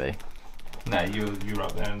 it won't be. No, you're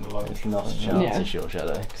up there in the light. It's not a chance Yeah. it's your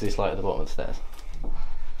shadow, because it's like at the bottom of the stairs.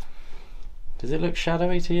 Does it look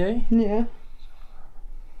shadowy to you? Yeah.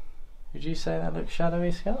 Would you say that looks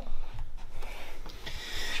shadowy, Scott?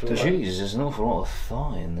 Jeez, there's an awful lot of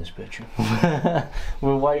thigh in this picture.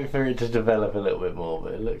 We'll wait for it to develop a little bit more,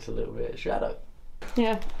 but it looks a little bit shadow.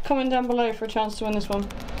 Yeah. Comment down below for a chance to win this one.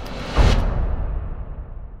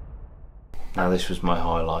 Now this was my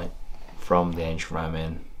highlight from the Ancient Ram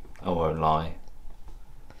Inn, I won't lie.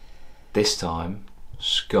 This time,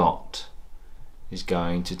 Scott is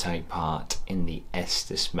going to take part in the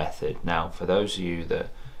Estes method. Now, for those of you that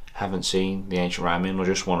haven't seen the Ancient Ram Inn, I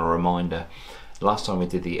just want a reminder. Last time we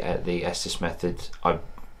did the Estes method, I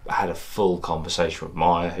had a full conversation with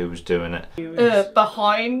Maya, who was doing it.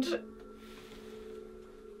 Behind.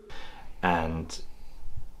 And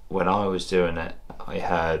when I was doing it, I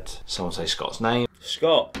heard someone say Scott's name.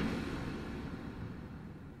 Scott!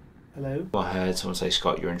 Hello? I heard someone say,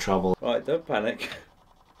 Scott, you're in trouble. Right, don't panic.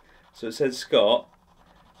 So it said Scott,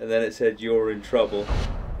 and then it said you're in trouble.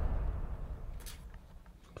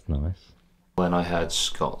 That's nice. When I heard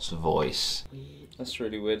Scott's voice, That's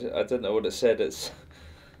really weird. I don't know what it said.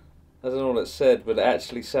 I don't know what it said, but it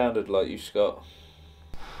actually sounded like you, Scott.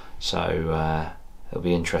 so it'll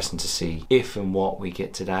be interesting to see if and what we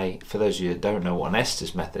get today. For those of you that don't know what an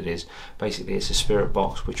Estes method is, basically it's a spirit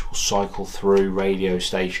box which will cycle through radio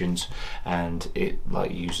stations, and it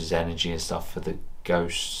like uses energy and stuff for the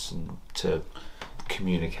ghosts and to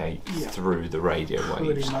communicate through the radio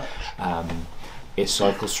waves. Pretty much. It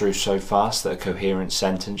cycles through so fast that a coherent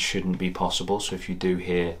sentence shouldn't be possible, so if you do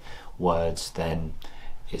hear words, then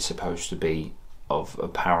it's supposed to be of a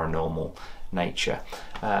paranormal nature.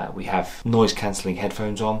 We have noise cancelling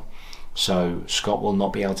headphones on, so Scott will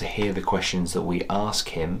not be able to hear the questions that we ask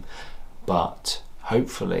him, but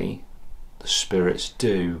hopefully the spirits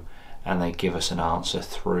do, and they give us an answer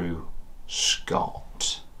through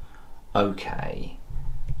Scott. Okay,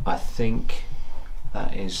 I think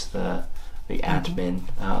that is the admin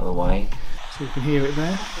out of the way. So you can hear it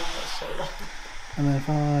there. And then if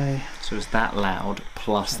I... So it's that loud,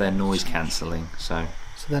 plus their noise cancelling, so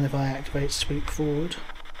then if I activate speak forward,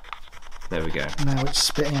 there we go. now it's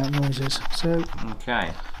spitting out noises. So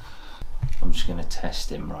Okay. I'm just gonna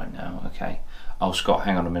test him right now, okay. Oh Scott,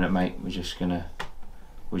 hang on a minute mate, we're just gonna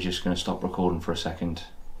stop recording for a second.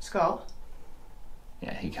 Scott?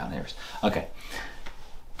 Yeah, he can't hear us. Okay.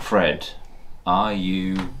 Fred, are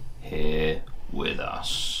you here with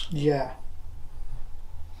us? yeah.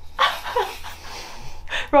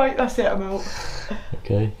 Right, that's it, I'm out.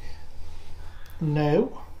 Okay.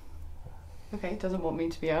 No. Okay, doesn't want me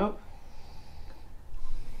to be out.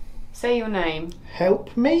 Say your name.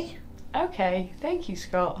 Help me? Okay, thank you,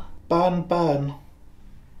 Scott. Burn, burn.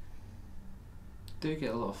 Do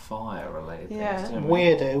get a lot of fire related Yeah. things, don't we?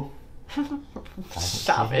 Weirdo.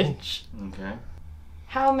 Savage. Okay.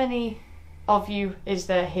 How many of you is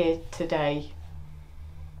there here today?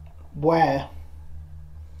 Where?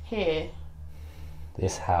 Here.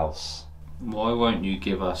 This house. Why won't you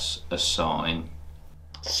give us a sign?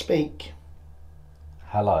 Speak.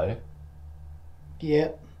 Hello.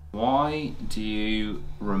 Yep. Why do you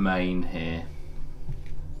remain here?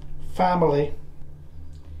 Family.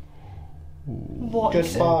 What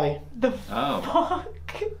Goodbye. the Oh.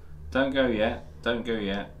 fuck? Don't go yet. Don't go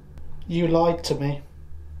yet. You lied to me.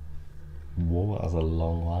 Whoa, that was a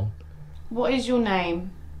long one. What is your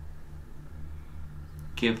name?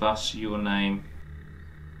 Give us your name.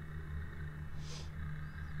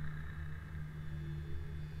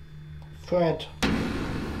 Fred.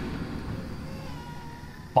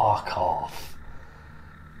 Fuck off.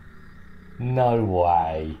 No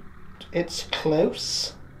way. It's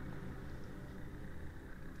close.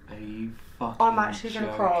 Are you fucking I'm actually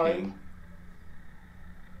gonna cry. joking?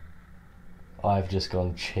 I've just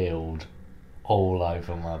gone chilled all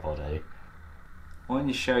over my body. Why don't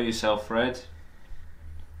you show yourself, Fred?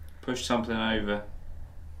 Push something over.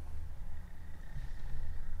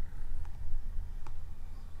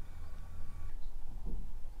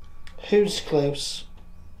 Who's close?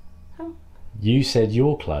 You said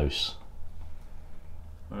you're close.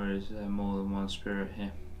 Or is there more than one spirit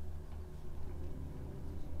here?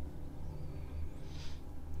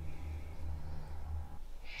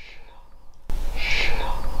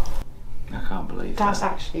 I can't believe That's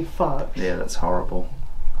that. actually fucked. Yeah, that's horrible.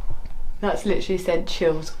 That's literally sent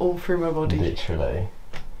chills all through my body. Literally.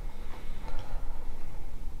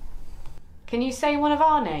 Can you say one of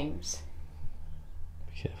our names?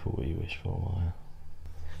 Be careful what you wish for, Maya.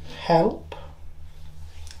 Help?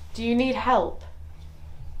 Do you need help?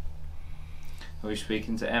 Are we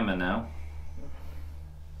speaking to Emma now?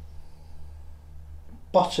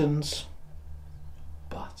 Buttons.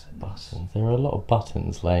 Buttons. There are a lot of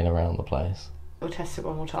buttons laying around the place. We'll test it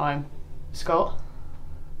one more time. Scott?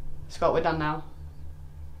 Scott, we're done now.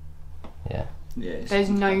 Yeah. Yeah. There's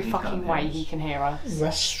no he fucking can't way hear he us. can hear us.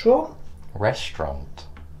 Restaurant? Restaurant.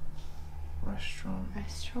 Restaurant.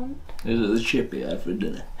 Restaurant? This is the chip we had for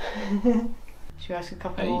dinner. Should we ask a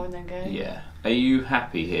couple Are you- more and then go? Yeah. Are you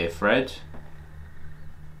happy here, Fred?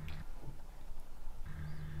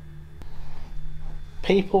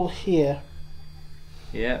 People here.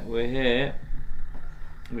 Yeah, we're here.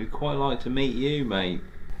 We'd quite like to meet you, mate.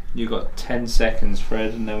 You got 10 seconds,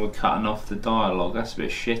 Fred, and then we're cutting off the dialogue. That's a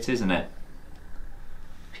bit shit, isn't it?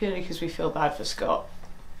 Purely because we feel bad for Scott.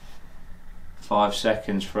 5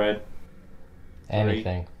 seconds, Fred.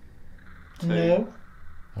 Anything. 2. No.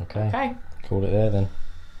 Okay. Okay. Call it there then.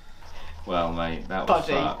 Well, mate, that was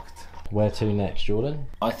Buddy. fucked. Where to next, Jordan?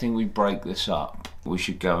 I think we break this up. We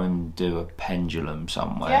should go and do a pendulum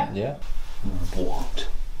somewhere. Yeah. Yeah. What?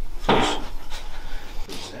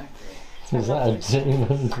 Exactly. Is that a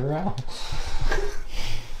demon growl?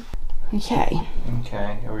 Okay.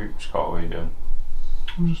 Okay, Scott, what are you doing?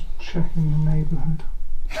 I'm just checking the neighbourhood.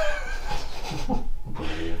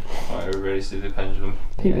 Brilliant. Right, are we ready to do the pendulum?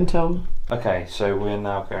 Pete and Tom. Okay, so we're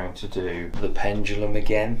now going to do the pendulum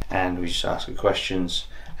again, and we just ask it questions,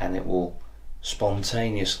 and it will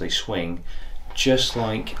spontaneously swing, just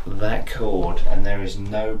like that cord, and there is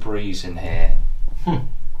no breeze in here.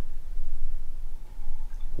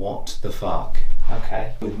 What the fuck?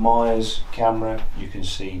 Okay. With Maya's camera, you can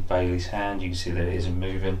see Bailey's hand, you can see that it isn't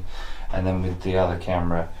moving, and then with the other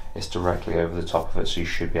camera, it's directly over the top of it, so you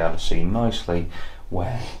should be able to see nicely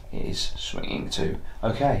where it is swinging to.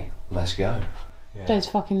 Okay, let's go. There's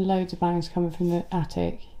fucking loads of bangs coming from the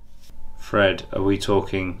attic. Fred, are we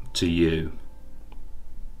talking to you?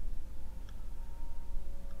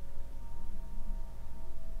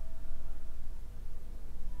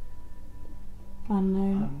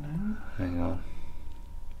 Unknown. Hang on.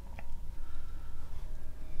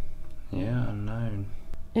 Yeah, unknown.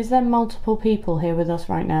 Is there multiple people here with us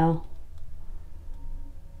right now?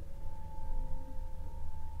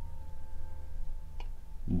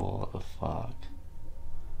 What the fuck?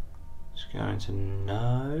 It's going to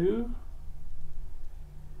no.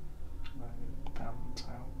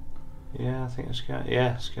 Yeah, I think it's going.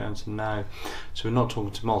 Yeah, it's going to no. So we're not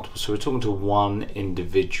talking to multiple. So we're talking to one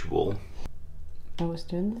individual. I was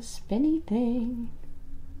doing the spinny thing.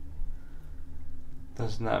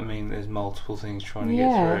 Doesn't that mean there's multiple things trying to Yeah.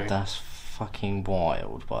 get through? That's fucking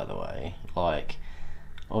wild, by the way. Like,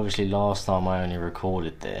 obviously last time I only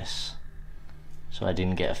recorded this, so I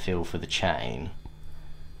didn't get a feel for the chain.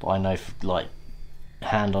 But I know, like,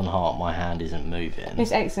 hand on heart, my hand isn't moving.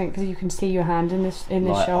 It's excellent because you can see your hand in this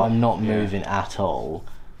Like, shot. I'm not moving at all.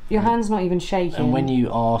 Your hand's not even shaking. And when you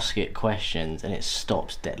ask it questions and it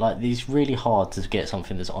stops dead, like, it's really hard to get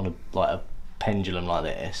something that's on a pendulum like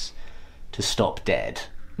this to stop dead.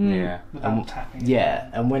 Yeah. Without tapping. Yeah,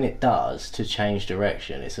 and when it does, to change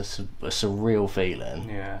direction, it's a surreal feeling.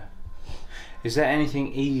 Yeah. Is there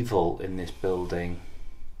anything evil in this building?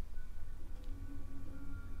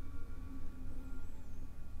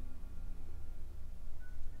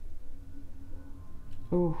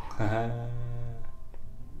 Ooh.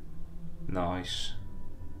 Nice.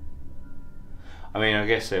 I mean, I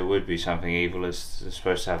guess there would be something evil. It's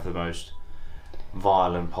supposed to have the most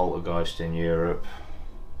violent poltergeist in Europe.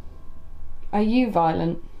 Are you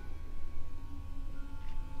violent?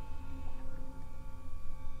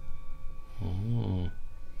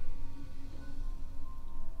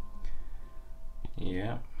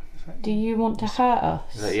 Yeah. Do you want to hurt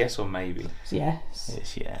us? Is that yes or maybe? Yes.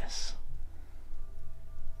 It's yes.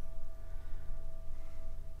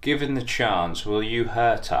 Given the chance, will you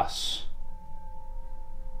hurt us?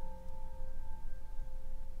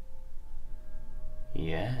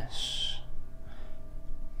 Yes.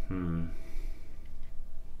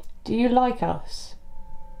 Do you like us?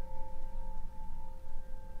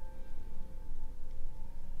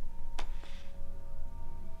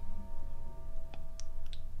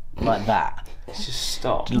 Like that. Let's just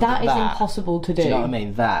stop. That is impossible to do. Do you know what I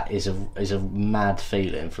mean? That is a mad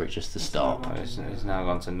feeling for it just to stop. It's now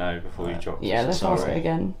gone to no before you drop. Yeah, let's ask it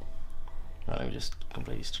again. Right, let me just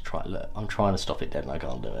completely try. Look, I'm trying to stop it dead and I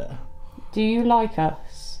can't do it. Do you like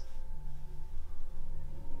us?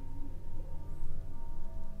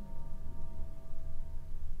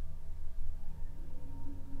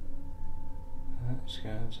 Let's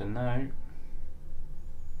go to no.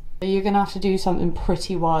 You're going to have to do something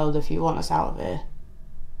pretty wild if you want us out of here.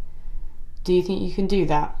 Do you think you can do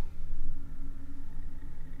that?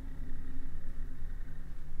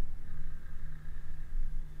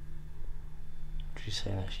 Would you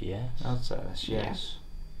say that's yes? I'd say that's yes.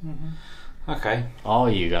 Mm-hmm. Okay. Are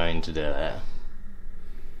you going to do it?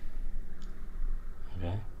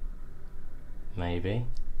 Okay. Maybe.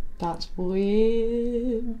 That's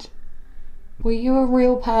weird. Were you a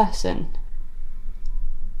real person?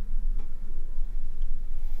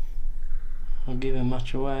 Not giving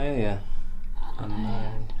much away, yeah.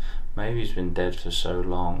 Unknown. Maybe he's been dead for so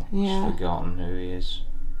long. Yeah. He's forgotten who he is.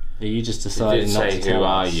 Are you just He deciding did not say to tell who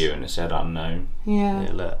us? are you, and it said unknown. Yeah.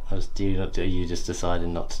 Yeah, look, are you just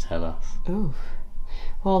deciding not to tell us? Ooh.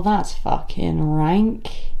 Well, that's fucking rank.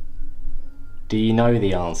 Do you know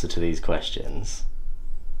the answer to these questions?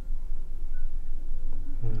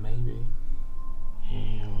 Maybe.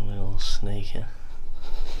 You little sneaker.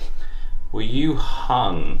 Were you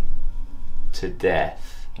hung to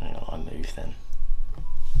death? Hang on, I move then.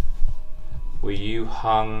 Were you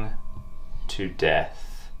hung to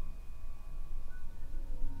death?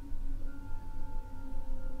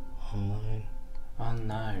 Unknown.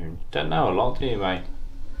 Unknown. Don't know a lot, do you, mate?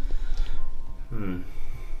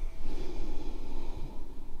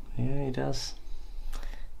 Yeah, he does.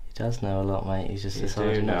 He does know a lot, mate. He's just You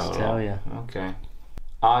decided do not know to a tell lot. you. Okay.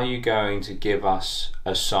 Are you going to give us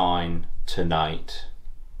a sign tonight?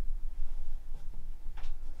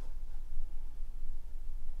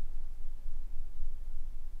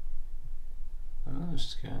 Oh,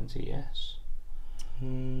 it's going to yes.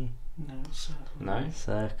 No, so No?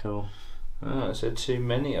 Circle. Oh, I said too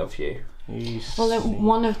many of you. Well,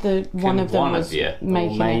 one of them one was of you?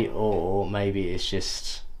 making it. Or maybe it's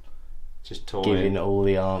just Just toying. giving all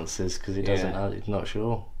the answers because he doesn't Yeah. know. He's not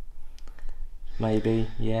sure. Maybe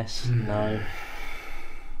yes, no.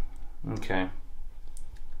 Okay.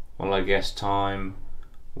 Well, I guess time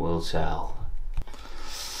will tell.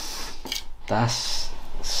 That's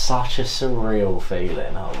such a surreal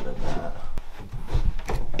feeling holding that.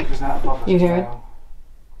 because that bothers You me hear it? now.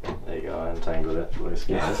 There you go. I untangled it.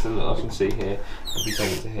 Yeah, that's a lot I can see here. If we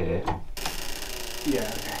take it to here.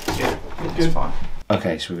 Yeah, okay. Yeah, It's fine.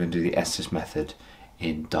 Okay, so we're going to do the Estes method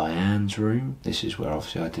in Diane's room. This is where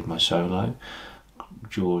obviously I did my solo.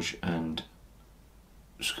 George and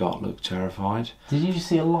Scott look terrified. Did you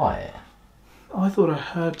see a light? I thought I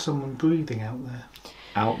heard someone breathing out there.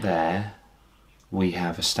 Out there, we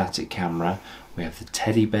have a static camera, we have the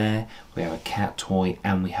teddy bear, we have a cat toy,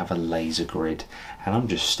 and we have a laser grid. And I'm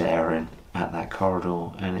just staring at that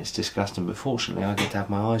corridor, and it's disgusting. But fortunately, I get to have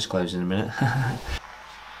my eyes closed in a minute.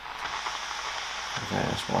 Okay,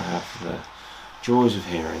 that's what I have for the joys of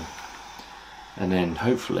hearing. And then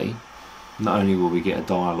hopefully, not only will we get a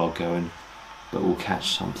dialogue going, but we'll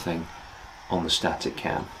catch something on the static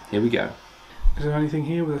cam. Here we go. Is there anything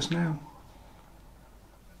here with us now?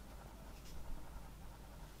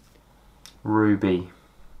 Ruby.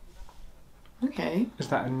 Okay. Is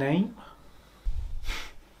that a name?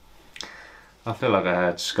 I feel like I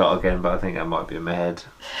heard Scott again, but I think that might be in my head.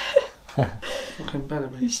 Fucking better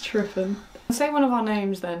be. He's tripping. Say one of our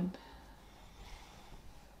names then.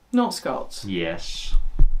 Not Scott's. Yes.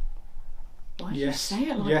 Why did Yes. you say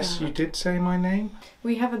it like Yes, that? you did say my name.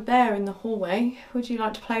 We have a bear in the hallway. Would you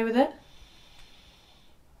like to play with it?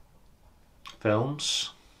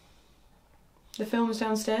 Films. The film's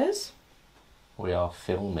downstairs. We are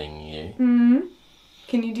filming you. Hmm.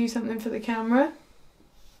 Can you do something for the camera?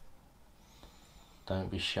 Don't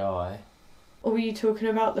be shy. Or were you talking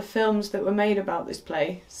about the films that were made about this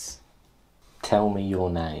place? Tell me your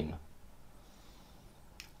name.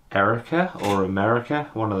 Erica or America,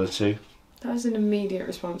 one of the two. That was an immediate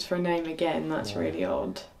response for a name again. That's really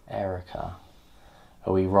odd. Erica.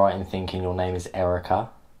 Are we right in thinking your name is Erica?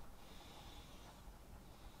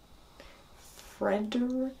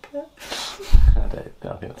 Frederica? I think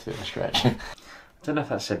that's a bit of a stretch. I don't know if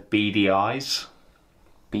that said beady eyes.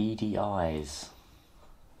 Beady eyes.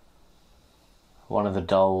 One of the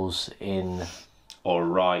dolls in...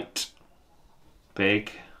 Alright.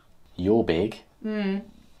 Big. You're big.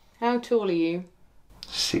 How tall are you?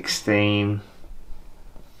 16.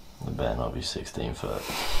 I better not be 16 foot.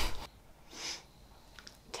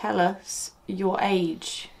 Tell us your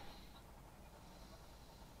age.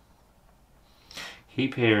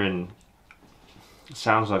 Keep hearing.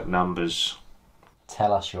 Sounds like numbers.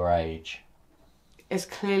 Tell us your age. As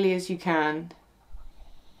clearly as you can.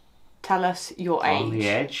 Tell us your age. On the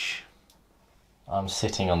edge. I'm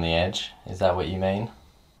sitting on the edge. Is that what you mean?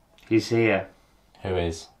 He's here. Who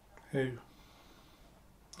is? Who?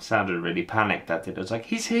 Sounded really panicked, that did. I was like,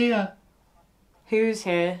 he's here. Who's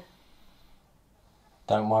here?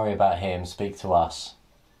 Don't worry about him. Speak to us.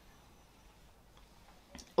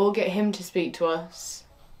 Or get him to speak to us.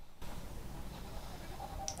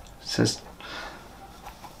 Says.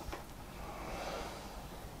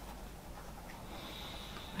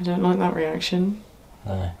 I don't like that reaction.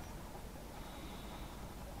 No.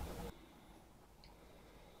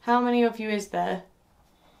 How many of you is there?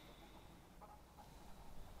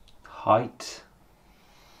 Height.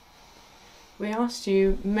 We asked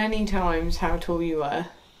you many times how tall you were. Are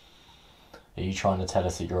you trying to tell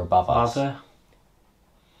us that you're above us? Mother.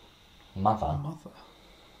 Mother? Mother.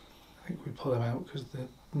 I think we pull him out because the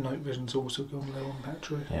night vision's also gone low on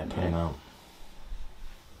battery. Yeah, put him out.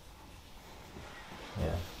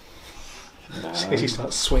 Yeah. He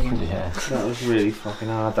starts swinging. Yeah. That was really fucking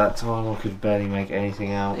hard that time. I could barely make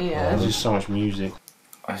anything out. Yeah. There was just so much music.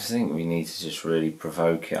 I think we need to just really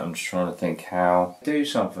provoke it. I'm just trying to think how. Do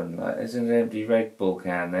something. Like, there's an empty Red Bull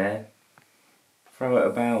can there. Throw it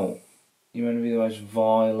about. You're going to be the most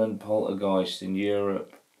violent poltergeist in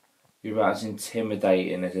Europe. You're about as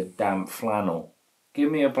intimidating as a damp flannel.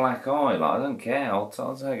 Give me a black eye. Like, I don't care. I'll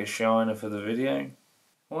take a shiner for the video.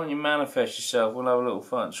 Why don't you manifest yourself? We'll have a little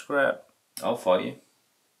fun scrap. I'll fight you.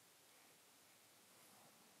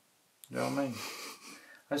 You know what I mean?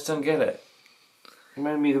 I just don't get it. You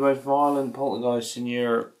made me the most violent poltergeist in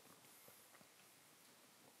Europe.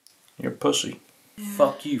 You're a pussy. Yeah.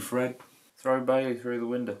 Fuck you, Fred. Throw Bailey through the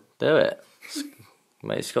window. Do it.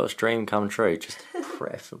 Mate, Scott's dream come true. Just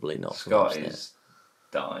preferably not. Scott is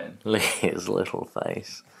dying. Look at his little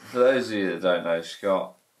face. For those of you that don't know,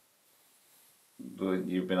 Scott,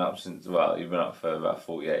 you've been up for about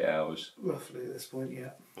 48 hours. Roughly at this point,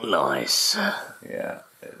 yeah. Nice. Yeah,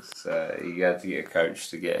 it's he had to get a coach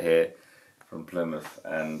to get here from Plymouth,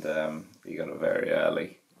 and he got it very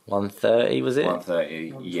early. 1:30 was it?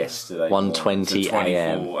 1:30 yesterday. 1:20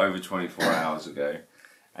 a.m. Over 24 hours ago,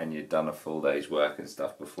 and you'd done a full day's work and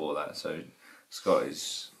stuff before that. So Scott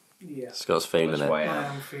is. Yeah. Scott's feeling it. I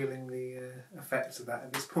am feeling the effects of that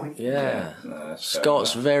at this point. Yeah. No,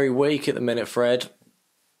 Scott's very weak at the minute, Fred.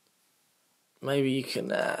 Maybe you can.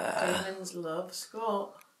 Demons love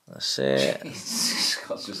Scott. That's it.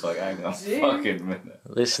 Scott's just like, hang on a fucking minute.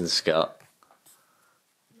 Listen, Scott.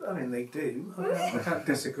 I mean, they do. I can't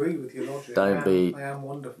disagree with your logic. I am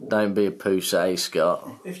wonderful. Don't be a poussey, Scott.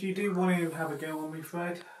 If you do want to have a go on me,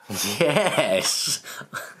 Fred. Yes.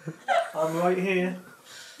 I'm right here.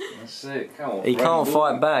 That's it. Come on. He can't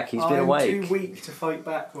fight back. He's been awake. I'm too weak to fight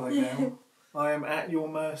back right now. I am at your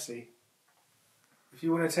mercy. If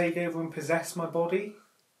you want to take over and possess my body,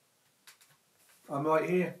 I'm right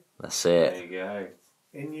here. That's it. There you go.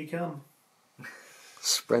 In you come.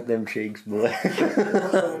 Spread them cheeks, boy.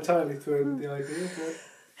 I'm not entirely thrilled with the idea, but...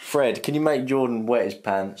 Fred, can you make Jordan wet his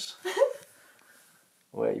pants?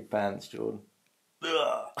 Wet your pants, Jordan.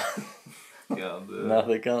 Can't do it. No,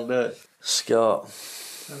 they can't do it. Scott.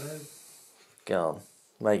 Hello. Go on.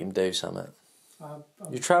 Make him do something.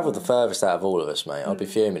 You travelled the furthest out of all of us, mate. I'd be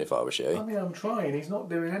fuming if I was I you. mean, I'm trying. He's not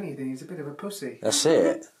doing anything. He's a bit of a pussy. That's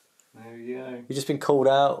it. There you go. You've just been called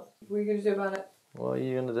out. What are you going to do about it? What are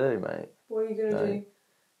you going to do, mate? What are you going to do?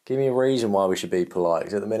 Give me a reason why we should be polite,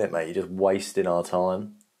 because at the minute, mate, you're just wasting our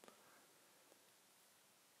time.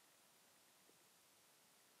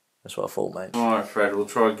 That's what I thought, mate. Alright, Fred, we'll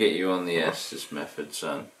try and get you on the Estes method,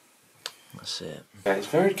 son. That's it. Okay, it's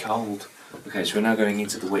very cold. Okay, so we're now going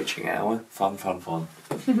into the witching hour. Fun, fun, fun.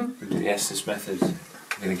 We're going to do the Estes method.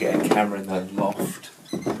 We're going to get a camera in the loft.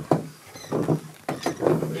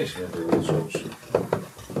 We're just going to do all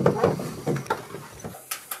sorts.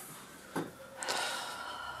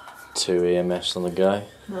 Two EMFs on the go.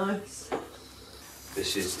 Nice.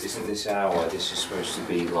 Isn't this hour, this is supposed to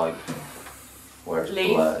be like where it's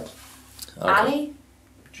Leave. blurred. Okay. Ali,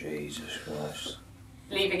 Jesus Christ.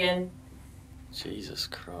 leave again. Jesus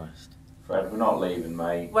Christ. Fred, we're not leaving,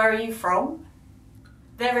 mate. Where are you from?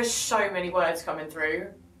 There is so many words coming through.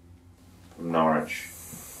 From Norwich.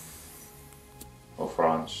 Or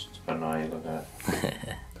France, depending on how you look at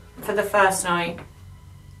it. For the first night,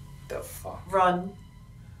 The fuck? run.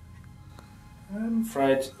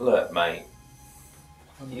 Fred, look, mate.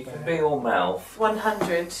 You can be all mouth.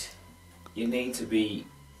 100. You need to be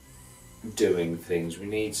doing things. We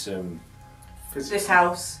need some. This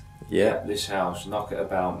house. Yeah. This house. Knock it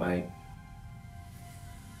about, mate.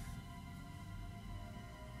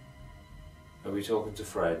 Are we talking to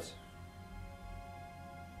Fred?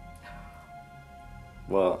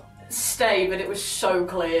 What? Stay, but it was so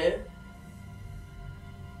clear.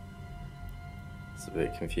 It's a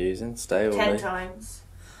bit confusing. Stay or 10 leave? times.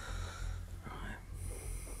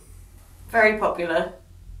 Very popular.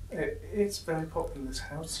 It's very popular, this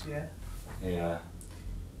house, yeah. Yeah.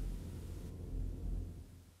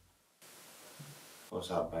 What's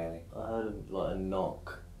up, Bailey? I heard like a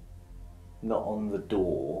knock. Not on the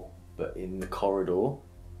door, but in the corridor.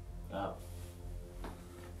 Oh.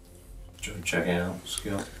 Do you want to check it out,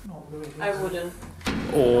 Skill? Not really. I wouldn't.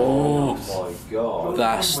 Oh, my god.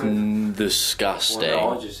 that's Well, disgusting.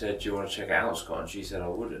 no, I just said, do you want to check it out, Scott? And she said I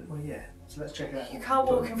wouldn't. Well, yeah. So let's check it out. You can't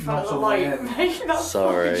walk in front of the Not on my light, head. mate. That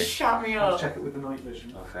Sorry. fucking shut me Let's up. check it with the night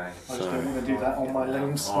vision. Okay. I just don't want to do that on my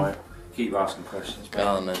lens. Alright. Keep asking questions. Go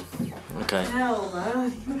on then. Okay. Hell,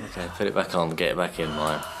 man. Okay, put it back on, get it back in,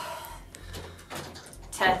 right.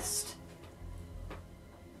 Test.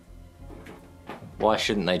 Why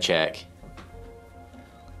shouldn't they check?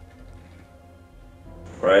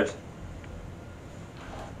 Fred?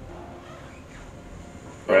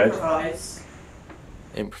 Fred? Improvise.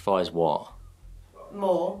 Improvise what?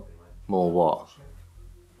 More. More what?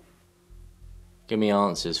 Give me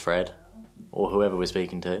answers, Fred. Or whoever we're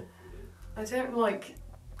speaking to. I don't like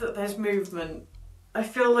that there's movement. I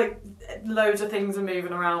feel like loads of things are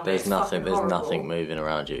moving around. There's It's nothing, fucking there's horrible. nothing moving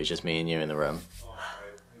around you. It's just me and you in the room.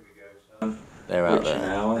 They're out there.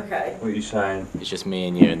 Hour? Okay. What are you saying? It's just me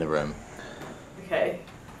and you in the room. Okay.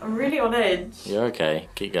 I'm really on edge. You're okay.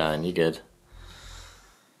 Keep going. You're good.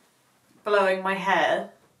 Blowing my hair.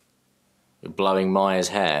 You're blowing Maya's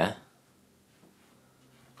hair.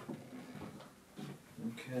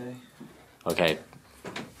 Okay. Okay.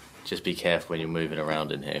 Just be careful when you're moving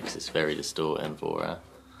around in here because it's very distorting for her.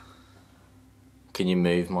 Can you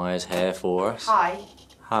move Maya's hair for us? Hi.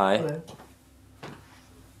 Hi. Hello.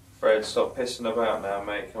 Fred, stop pissing about now,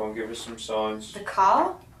 mate. Come on, give us some signs. The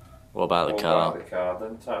car? What about the What car? about the car?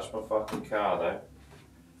 Don't touch my fucking car, though.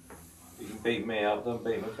 You can beat me up, don't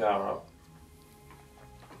beat my car up.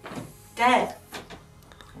 Death.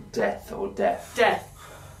 Death or death? Death.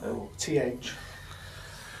 Oh. TH.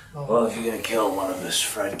 Oh, Well, if you're going to kill one of us,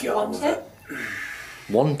 Fred, get on with Want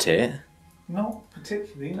it. Want it? not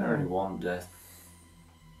particularly, I don't really no. want death.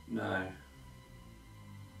 No.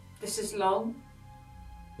 This is long.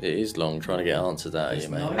 It is long trying to get answers out of you,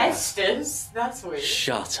 It's mate. not. Mesters? That's weird.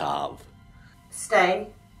 Shut up. Stay.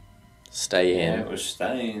 Stay Yeah, in. it was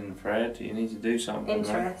staying, Fred. You need to do something. mate.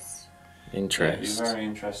 Interest. Interest. Yeah, you're very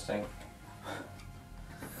interesting.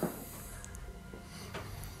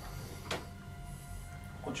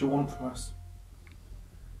 What do you want from us?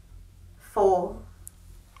 4.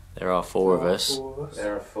 There are four of us. Four of us.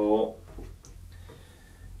 There are 4.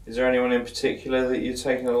 Is there anyone in particular that you're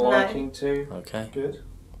taking a liking to? Okay. Good.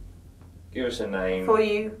 Give us a name. For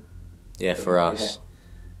you. Yeah, for us.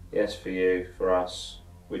 Yes, for you, for us.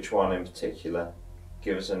 Which one in particular?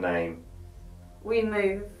 Give us a name. We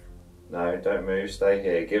move. No, don't move, stay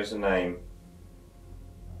here. Give us a name.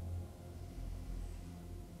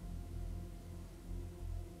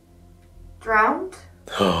 Drowned?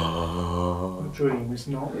 A dream, it's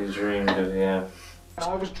not. You dreamed of, yeah.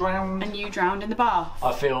 I was drowned. And you drowned in the bath. I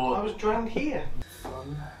I feel. was drowned here.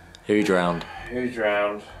 Fun. Who drowned? Who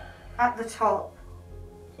drowned? At the top.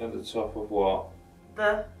 At the top of what?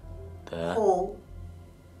 The The hall.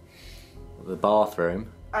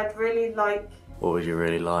 bathroom. I'd really like What would you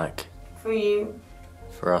really like? for you.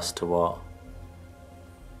 For us to what?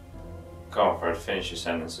 Go on, Fred, finish your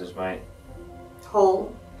sentences, mate.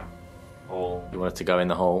 Hall. All. You wanted to go in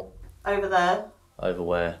the hall? Over there. Over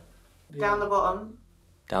where? Down the bottom.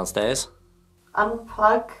 Downstairs?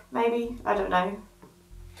 Unplug, maybe? I don't know.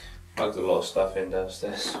 Plugged a lot of stuff in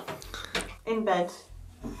downstairs. In bed.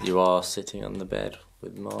 You are sitting on the bed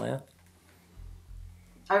with Maya.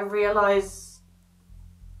 I realise...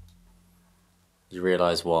 You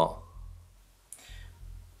realise what?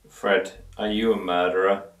 Fred, are you a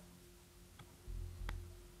murderer?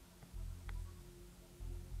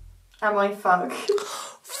 Am I fuck?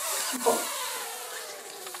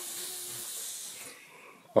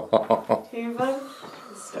 Hoover?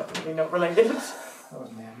 It's definitely not related. That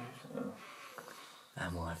was me.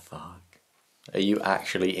 Am I fuck? Are you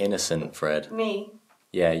actually innocent, Fred? Me.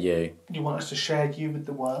 Yeah, you. You want us to share you with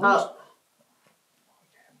the world? Up.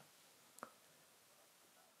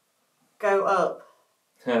 Go up.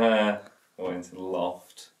 Or into the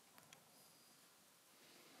loft.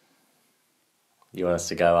 You want us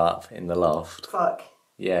to go up in the loft? Fuck.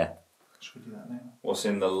 Yeah. Should we do that now? What's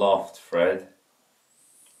in the loft, Fred?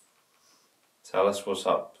 Tell us what's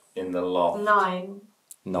up in the loft. 9.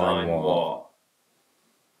 Nine what?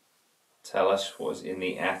 Tell us what's in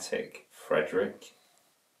the attic, Frederick.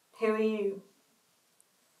 Who are you?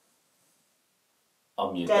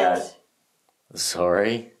 I'm your Dead. dad.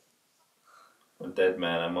 Sorry? I'm a dead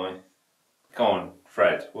man, am I? Come on,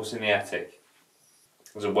 Fred, what's in the attic?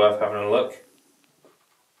 Is it worth having a look?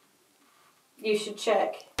 You should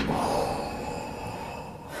check.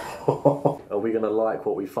 Are we going to like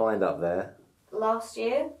what we find up there? Last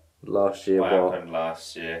year? Last year, What what? happened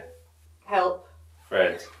last year? Help.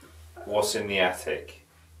 Fred, what's in the attic?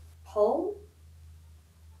 Paul?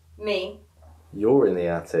 Me. You're in the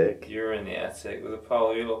attic. You're in the attic with a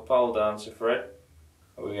pole. You're a pole dancer, Fred.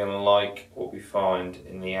 Are we going to like what we find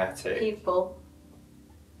in the attic? People.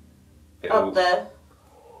 It'll- Up there.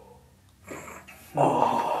 We're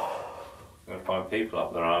going to find people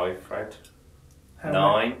up there, are we, Fred? How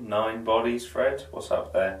Nine bodies, Fred. What's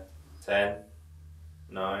up there? 10,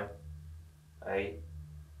 9, 8,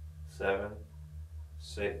 7,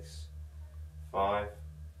 6, 5,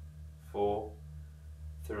 4,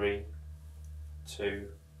 3, 2,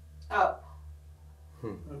 Up.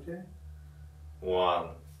 Okay. 1.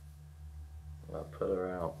 I'll put her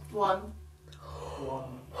out. 1.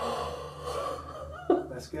 1.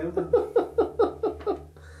 Let's go then.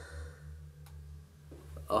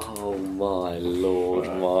 Oh my lord,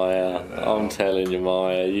 Maya. I'm telling you,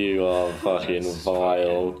 Maya, you are fucking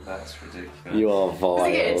vile. That's ridiculous. You are vile.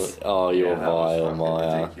 Is it? Oh, you're Yeah, that was vile, fucking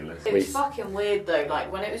Maya. ridiculous. It was fucking weird though, like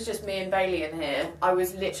when it was just me and Bailey in here, I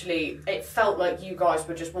was literally, it felt like you guys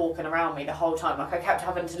were just walking around me the whole time. Like I kept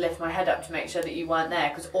having to lift my head up to make sure that you weren't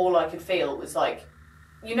there because all I could feel was like,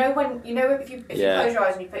 if you Yeah. close your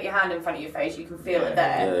eyes and you put your hand in front of your face, you can feel it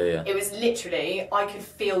there. Yeah. It was literally, I could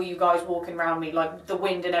feel you guys walking around me, like the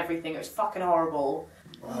wind and everything. It was fucking horrible.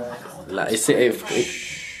 Oh my god. Like, That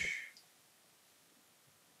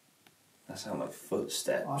sound like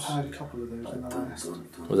footsteps. I've heard a couple of those in the last.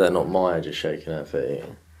 was that not Maya just shaking her feet?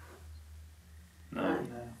 No.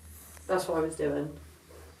 That's what I was doing.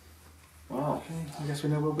 Wow. Okay, I guess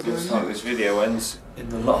we know what we're doing. Looks like this video ends in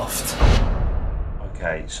the loft.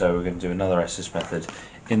 Okay, so we're going to do another SS method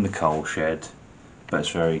in the coal shed, but it's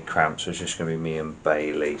very cramped, so it's just going to be me and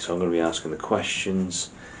Bailey. So I'm going to be asking the questions.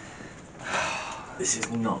 This is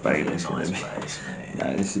not Bailey's really a gonna nice be- place, mate.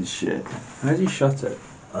 No, this is shit. How do you shut it?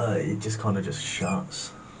 It just kind of just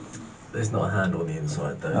shuts. There's not a handle on the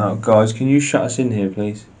inside though. Oh, guys, can you shut us in here,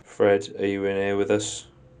 please? Fred, are you in here with us?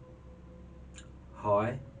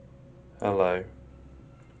 Hi, Hello.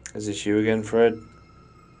 Is this you again, Fred?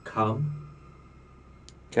 come,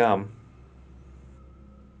 Come.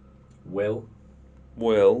 Will.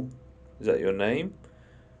 Will, is that your name?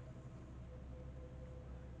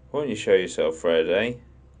 Why don't you show yourself, Fred, eh?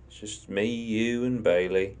 It's just me, you and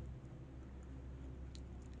Bailey.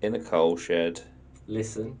 In a coal shed.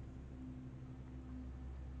 Listen.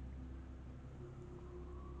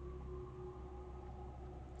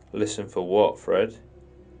 Listen for what, Fred?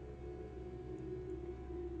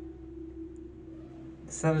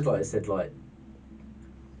 It sounded like it said like.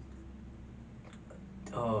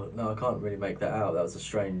 Oh no, I can't really make that out. That was a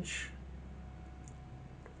strange.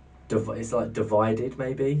 It's like divided,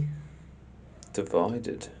 maybe.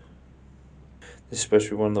 Divided. This is supposed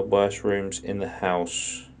to be one of the worst rooms in the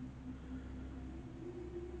house.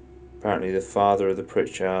 Apparently the father of the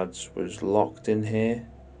Pritchards was locked in here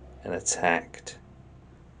and attacked.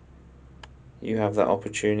 You have that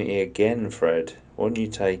opportunity again, Fred. Why don't you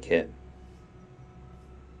take it?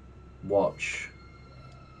 Watch.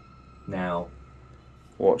 Now.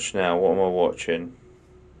 Watch now. What am I watching?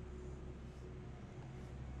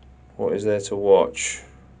 What is there to watch,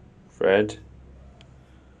 Fred?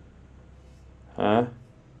 Huh?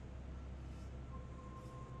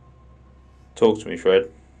 Talk to me,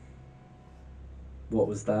 Fred. What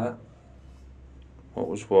was that? What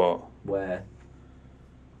was what? Where?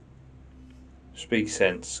 Speak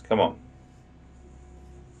sense. Come on.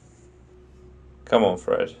 Come on,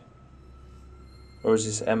 Fred. Or is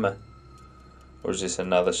this Emma? Or is this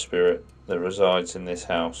another spirit that resides in this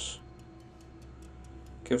house?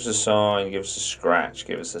 Give us a sign, give us a scratch,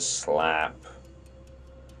 give us a slap.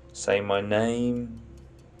 Say my name.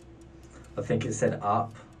 I think it said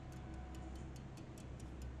up.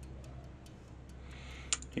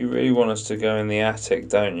 You really want us to go in the attic,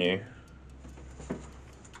 don't you?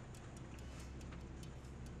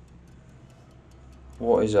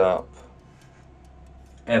 What is up?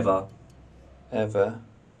 Ever. Ever?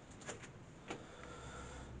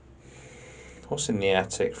 What's in the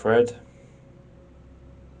attic, Fred?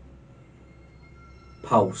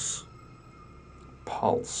 Pulse.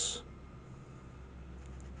 Pulse.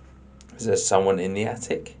 Is there someone in the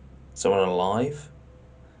attic? Someone alive?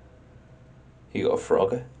 You got a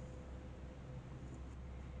frogger?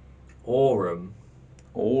 Aurum.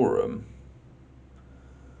 Aurum?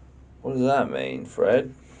 What does that mean,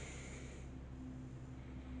 Fred?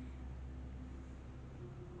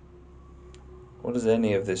 What does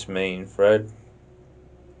any of this mean, Fred?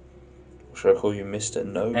 Or should I call you Mr.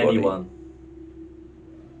 Nobody? Anyone.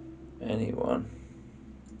 Anyone?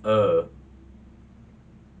 What,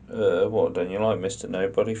 don't you like Mr.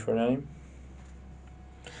 Nobody for a name?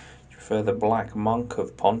 Do you prefer the Black Monk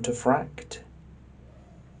of Pontefract?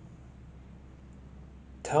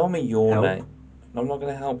 Tell me your Help. name. I'm not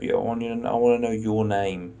going to help you. I want to know your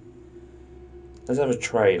name. Let's have a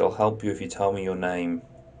trade. I'll help you if you tell me your name.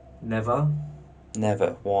 Never.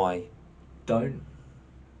 Never. Why? Don't.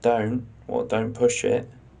 Don't? What, don't push it?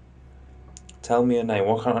 Tell me your name.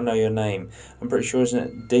 Why can't I know your name? I'm pretty sure, isn't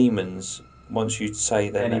it demons, once you say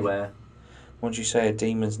their name? Anywhere. Once you say a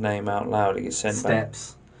demon's name out loud, it gets sent back.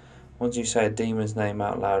 Steps. Once you say a demon's name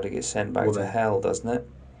out loud, it gets sent back to Woman. hell, doesn't it?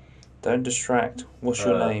 Don't distract. What's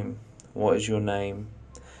your name? What is your name?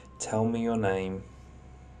 Tell me your name.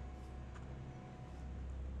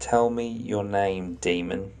 Tell me your name,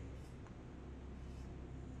 demon.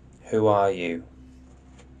 Who are you?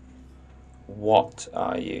 What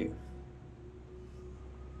are you?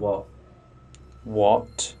 What?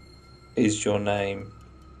 What is your name?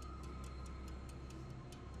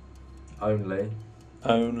 Only.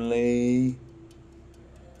 Only.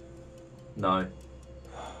 No.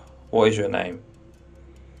 What is your name?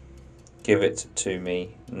 Give it to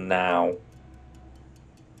me now.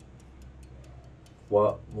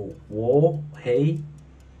 What? War? He?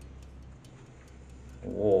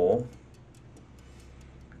 War.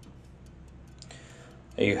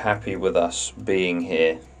 Are you happy with us being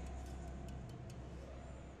here?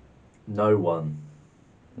 No one.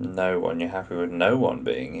 No one. You're happy with no one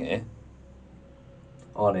being here?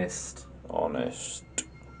 Honest. Honest.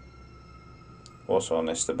 What's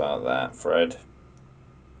honest about that, Fred?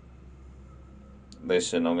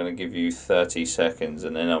 Listen, I'm going to give you 30 seconds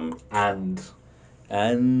and then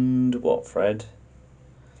And what, Fred?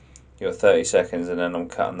 You got 30 seconds and then I'm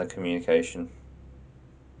cutting the communication.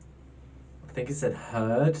 I think it said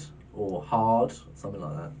heard or hard, something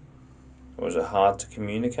like that. Was it hard to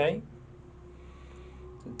communicate?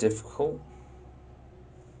 Difficult?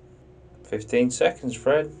 15 seconds,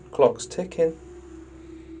 Fred. Clock's ticking.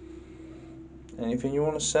 Anything you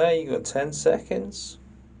want to say? You got 10 seconds.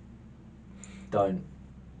 Don't.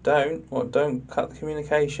 Don't? What, don't cut the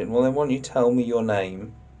communication? Well, then why don't you tell me your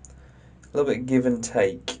name? A little bit give and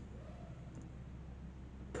take.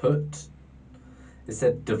 Put. It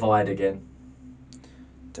said divide again.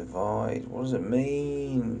 Divide. What does it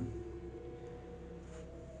mean?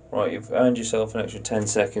 Right, you've earned yourself an extra 10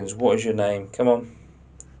 seconds. What is your name? Come on.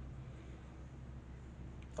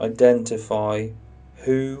 Identify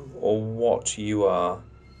who or what you are.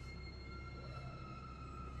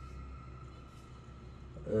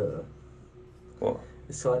 What?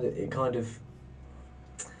 It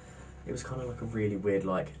was kind of like a really weird,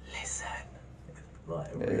 like, listen. Like,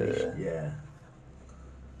 really, yeah.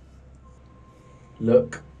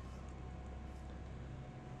 Look.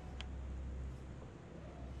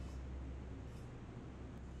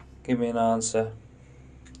 Give me an answer.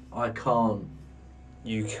 I can't.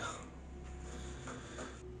 You can't.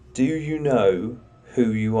 Do you know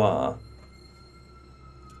who you are?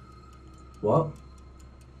 What?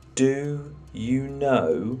 Do you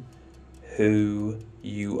know who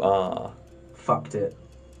you are? Fucked it.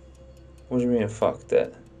 What do you mean, fucked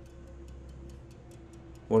it?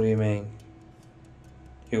 What do you mean?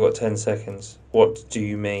 You got 10 seconds. What do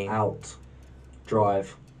you mean? Out.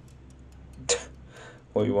 Drive.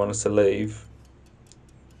 What, you want us to leave?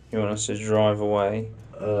 You want us to drive away?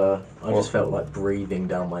 I just felt like breathing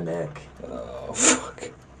down my neck. Oh, fuck.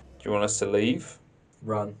 Do you want us to leave?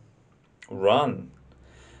 Run. Run.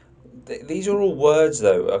 These are all words,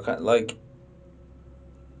 though. I can't, like,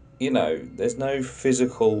 you know, there's no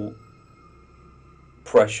physical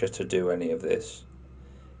pressure to do any of this.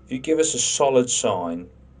 If you give us a solid sign,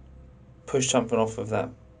 push something off of that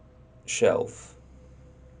shelf,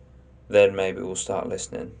 then maybe we'll start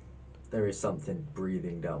listening. There is something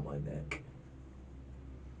breathing down my neck.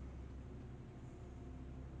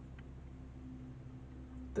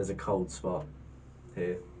 There's a cold spot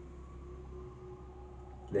here.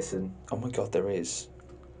 Listen. Oh my god, there is.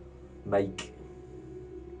 Make.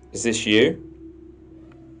 Is this you?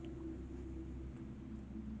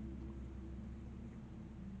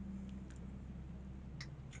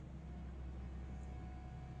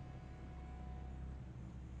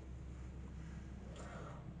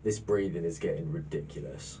 This breathing is getting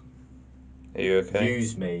ridiculous. Are you okay?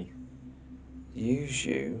 Use me. Use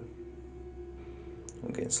you?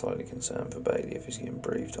 I'm getting slightly concerned for Bailey if he's getting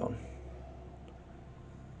breathed on.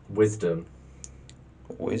 Wisdom.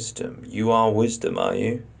 Wisdom? You are wisdom, are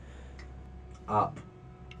you? Up.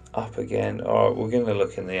 Up again. Alright, we're going to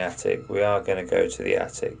look in the attic. We are going to go to the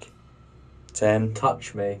attic. 10.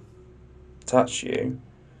 Touch me. Touch you?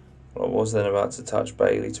 Well, I was then about to touch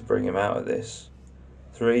Bailey to bring him out of this.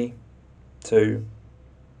 3, 2.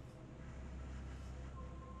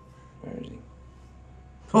 Where is he?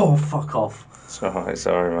 Oh, fuck off.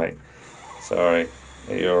 Sorry, mate. Sorry.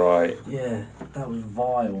 Are you alright? Yeah, that was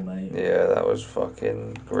vile, mate. Yeah, that was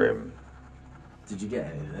fucking grim. Did you get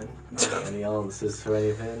anything? Any answers for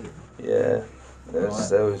anything? Yeah. There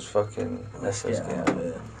was Right. fucking... Let's get out of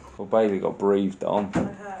here. Well, Bailey got breathed on.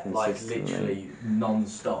 Like, literally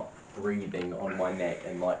non-stop breathing on my neck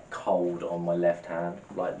and, like, cold on my left hand.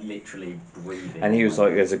 Like, literally breathing. And he on was my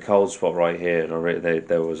like, neck. there's a cold spot right here. And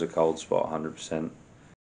there was a cold spot, 100%.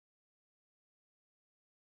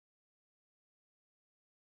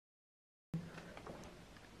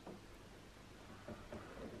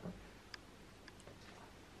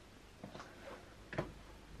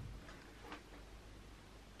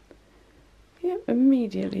 Yep,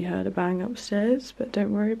 immediately heard a bang upstairs, but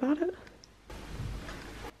don't worry about it.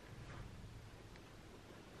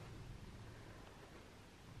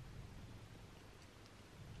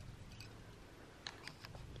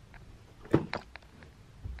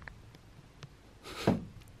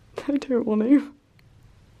 I don't want to.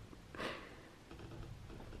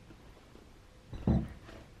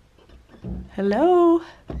 Hello?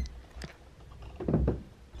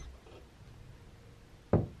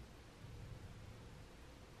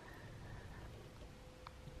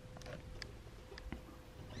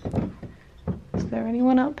 Is there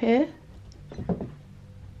anyone up here?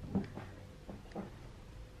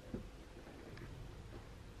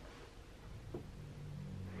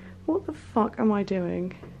 What the fuck am I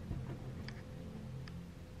doing?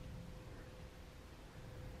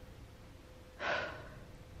 I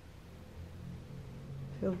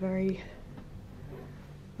feel very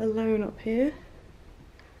alone up here.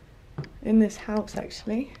 In this house,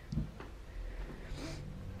 actually.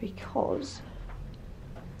 Because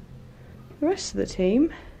the rest of the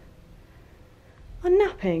team are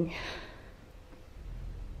napping.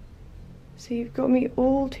 So you've got me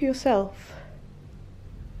all to yourself.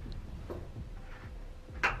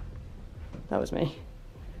 That was me.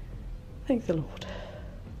 Thank the Lord.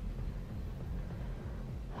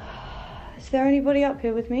 Is there anybody up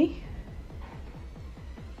here with me?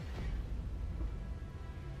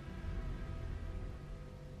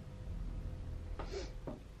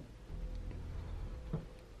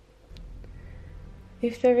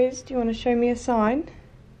 If there is, do you want to show me a sign?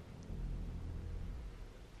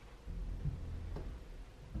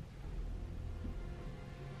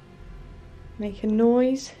 Make a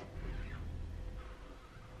noise.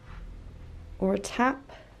 Or a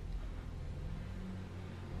tap.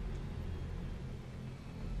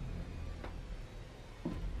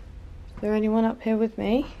 Is there anyone up here with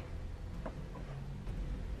me?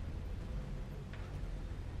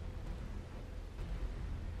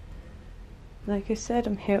 Like I said,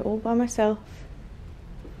 I'm here all by myself.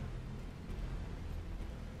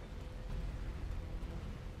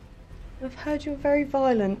 I've heard you're very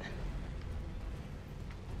violent.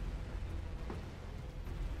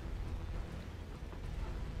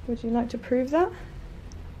 Would you like to prove that?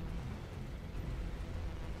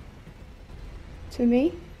 To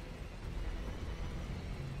me?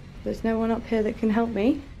 There's no one up here that can help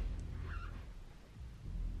me.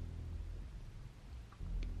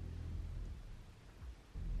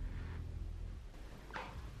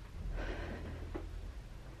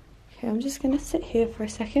 just going to sit here for a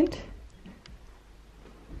second.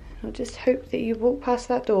 I'll just hope that you walk past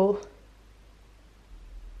that door.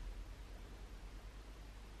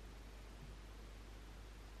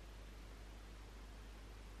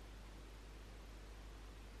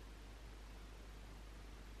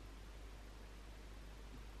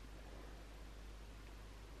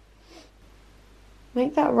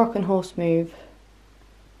 Make that rocking horse move.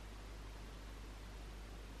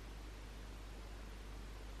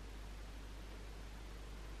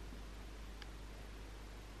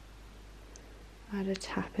 I had a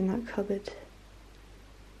tap in that cupboard.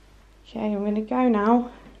 Okay, I'm going to go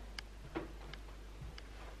now.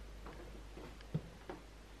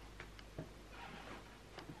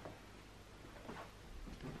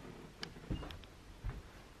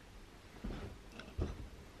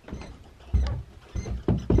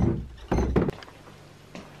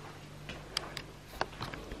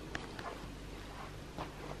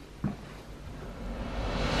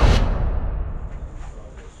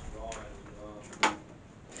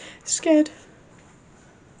 Scared?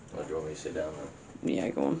 Oh, do you want me to sit down then? Yeah,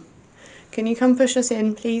 go on. Can you come push us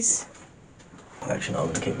in, please? Actually, I'm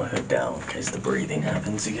going to keep my hood down in case the breathing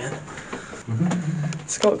happens again.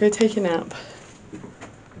 Scott, go take a nap.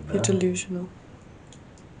 You're delusional.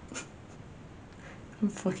 I'm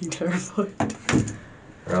fucking terrified.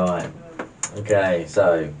 Right. Okay,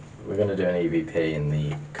 so we're going to do an EVP in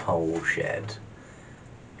the coal shed.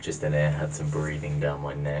 Just in here, had some breathing down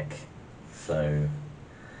my neck. So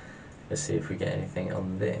let's see if we get anything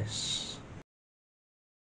on this.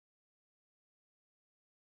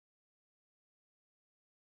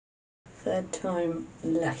 Third time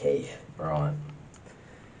lucky. Right.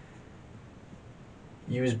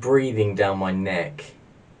 You was breathing down my neck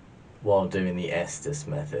while doing the Estes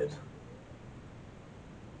method.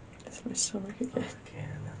 That's my stomach again.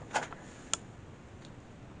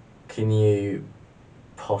 Can you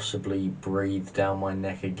possibly breathe down my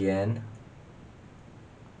neck again?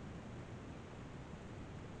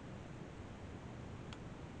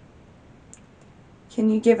 Can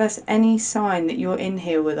you give us any sign that you're in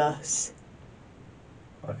here with us?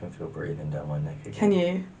 I can feel breathing down my neck again. Can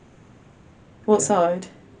you? What side?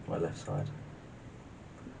 My left side.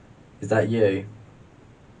 Is that you?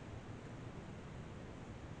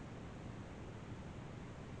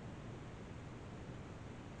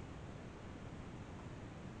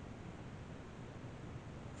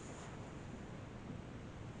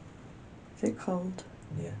 Is it cold?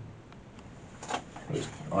 Yeah.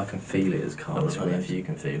 I can feel it as cold. I don't know if you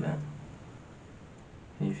can feel it.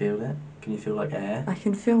 Can you feel it? Can you feel like air? I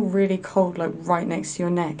can feel really cold, like right next to your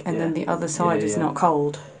neck, and then the other side is not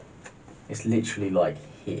cold. It's literally like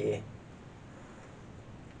here.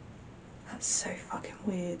 That's so fucking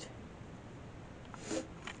weird.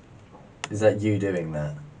 Is that you doing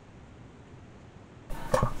that?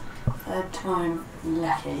 Third time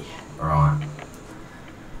lucky. Right.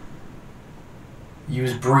 You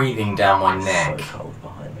was breathing down my neck so cold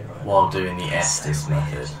behind me right while doing the Estes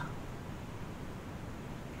method.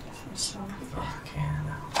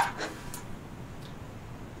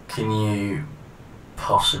 Can you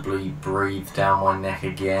possibly breathe down my neck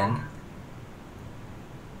again?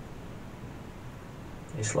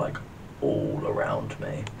 It's like all around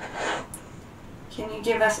me. Can you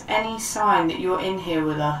give us any sign that you're in here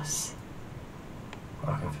with us?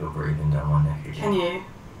 I can feel breathing down my neck again. Can you?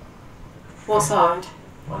 What side?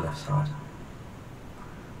 My left side.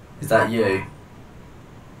 Is that you?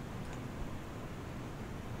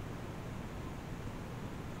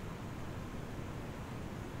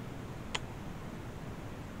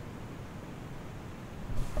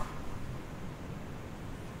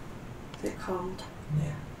 Is it cold?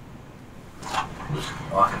 Yeah.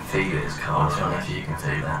 I can feel it as cold. I don't know if you can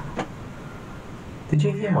feel that. Did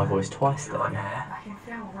you hear my voice twice then?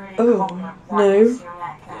 Oh, no.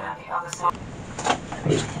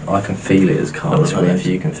 I can feel it as cold. I don't know if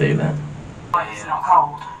you can feel that. It's not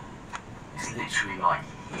cold. It's literally like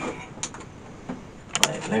here.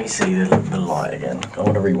 Wait, let me see the light again. I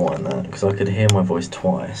want to rewind that because I could hear my voice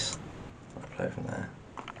twice. I'll play it from there.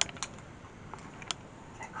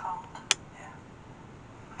 Is it cold? Yeah.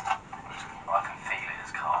 I can feel it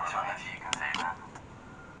as cold. I don't know if you can feel that.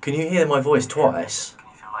 Can you hear my voice twice? Can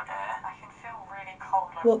you feel like air? I can feel really cold.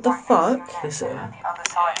 Like What the fuck? Listen. The other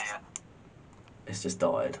side is... It's just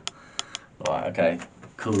died. Right, okay.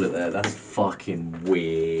 Cool it there. That's fucking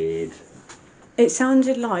weird. It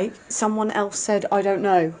sounded like someone else said, I don't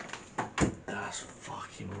know. That's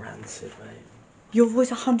fucking rancid, mate. Your voice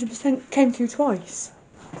 100% came through twice.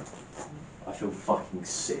 I feel fucking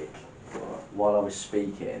sick. While I was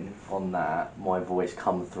speaking on that, my voice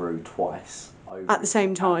come through twice. at the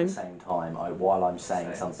same time. At the same time, while I'm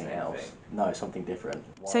saying something else. No, something different.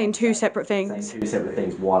 Saying two separate things. Saying two separate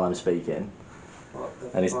things while I'm speaking.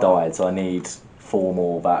 And it's died, so I need 4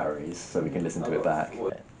 more batteries so we can listen to it back.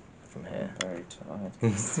 From here. Very tired.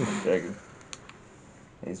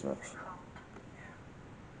 He's rough.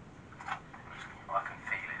 I can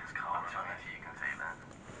feel it as cold. I don't know if you can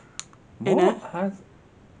feel that.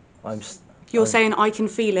 Innit? You're saying I can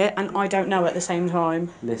feel it and I don't know at the same time.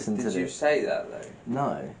 Listen to this. Did you say that though?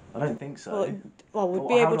 No, I don't think so. Well, we'd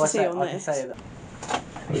be able to see on this.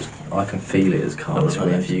 I can feel it as cold. I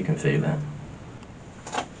don't know if you can feel that.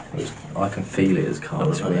 I can feel it as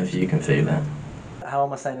cold. I don't know if you can feel that. How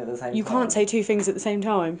am I saying it at the same time? You can't say two things at the same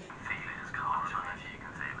time.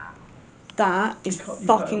 That is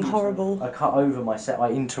fucking horrible. I cut over myself. I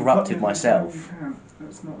interrupted myself.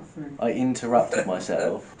 That's not a thing. I interrupted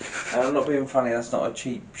myself. And I'm not being funny, that's not a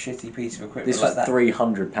cheap, shitty piece of equipment. This like was that.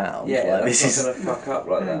 £300. Yeah, like, this this is is gonna fuck up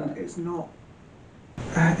like that. It's not.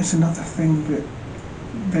 It's another thing that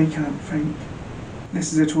they can't fake.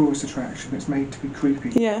 This is a tourist attraction. It's made to be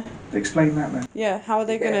creepy. Yeah. Explain that then. Yeah, how are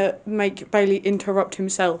they going to make Bailey interrupt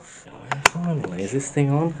himself? Finally, is this thing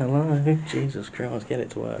on? Hello? Jesus Christ, get it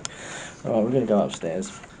to work. Alright, we're going to go upstairs.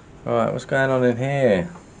 Alright, what's going on in here?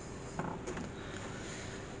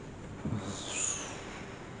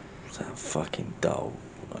 Is that fucking dull?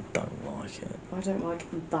 I don't like it. I don't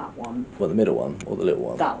like that one. What, the middle one? Or the little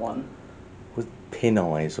one? That one. Was pin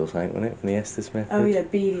eyes or something, wasn't it? From the Estes method? Oh yeah,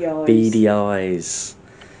 beady eyes. Beady eyes.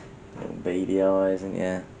 Little beady eyes, and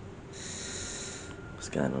yeah. What's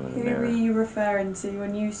going on in the Who mirror? were you referring to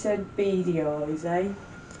when you said beady eyes, eh?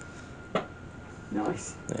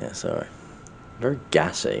 Nice. Yeah, sorry. Very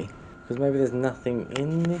gassy. Because maybe there's nothing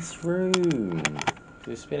in this room.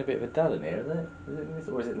 It's been a bit of a dud in here, isn't it? Is it in this,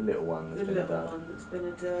 or is it the little one that's The been a little dud? one that's been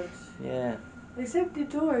a dud. Yeah, Except the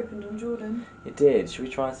door opened on Jordan. it did. Should we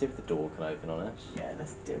try and see if the door can open on us? Yeah,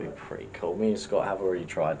 let's do It'd it. be pretty cool. Me and Scott have already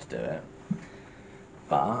tried to do it.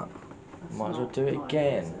 But, might as well do it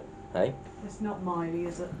again. Hey? It's not Miley,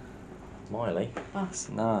 is it? Miley? Us.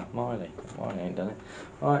 Nah, Miley. Miley ain't done it.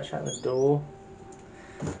 Alright, shut the door.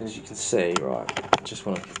 As you can see, right, just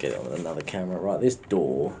want to get it on with another camera. Right, this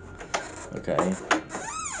door, okay,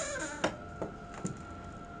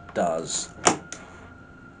 does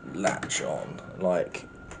latch on, like,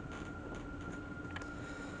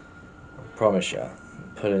 I promise you,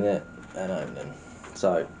 pulling it and opening.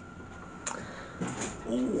 So,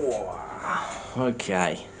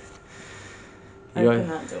 okay. Open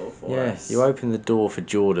that door for us. You opened the door for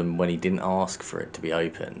Jordan when he didn't ask for it to be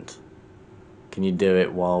opened. Can you do it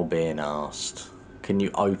while being asked? Can you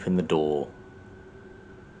open the door?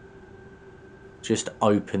 Just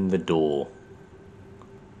open the door.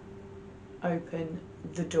 Open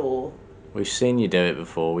the door. We've seen you do it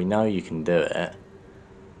before. We know you can do it.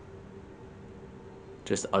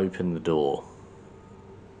 Just open the door.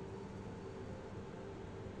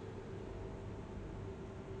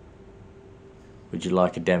 Would you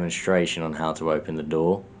like a demonstration on how to open the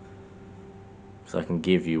door? Because I can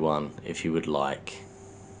give you one if you would like.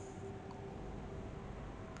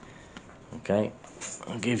 Okay,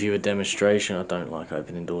 I'll give you a demonstration. I don't like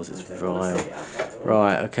opening doors, it's vile.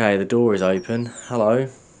 Right, okay, the door is open. Hello.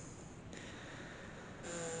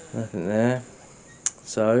 Nothing there.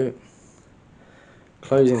 So,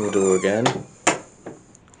 closing the door again.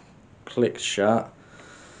 Click shut.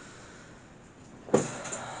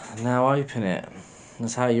 Now open it.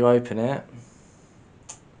 That's how you open it.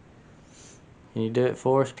 Can you do it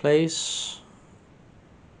for us, please?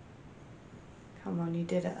 Come on, you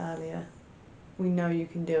did it earlier. We know you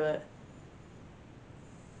can do it.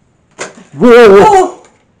 Whoa!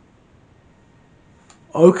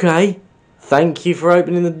 Okay. Thank you for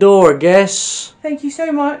opening the door, I guess. Thank you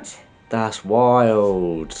so much. That's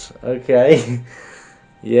wild. Okay.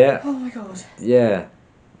 Yeah. Oh my god. Yeah.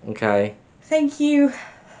 Okay. Thank you.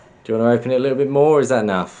 Do you want to open it a little bit more, or is that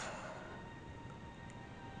enough?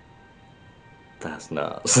 That's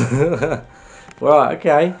nuts. Right,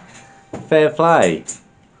 okay. Fair play.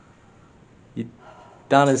 You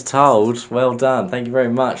done as told. Well done. Thank you very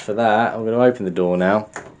much for that. I'm going to open the door now.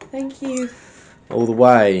 Thank you. All the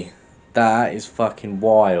way. That is fucking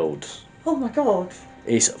wild. Oh my god.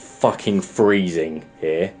 It's fucking freezing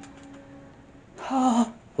here.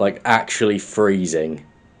 Like, actually freezing.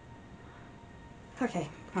 Okay,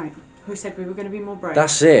 right. Who said we were going to be more brave?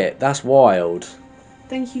 That's it. That's wild.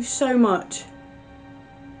 Thank you so much.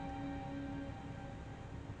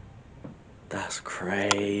 That's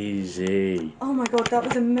crazy. Oh my god, that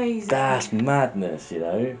was amazing. That's madness, you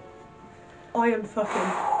know. I am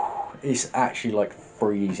fucking... It's actually like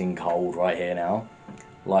freezing cold right here now.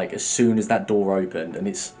 like as soon as that door opened, and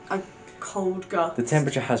it's A cold gust. the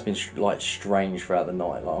temperature has been like strange throughout the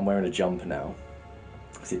night. Like I'm wearing a jumper now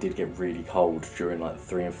because it did get really cold during like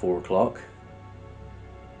 3 and 4 o'clock.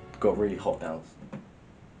 Got really hot down.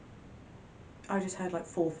 I just heard like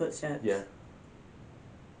 4 footsteps. Yeah.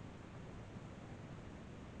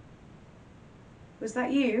 Was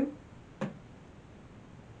that you?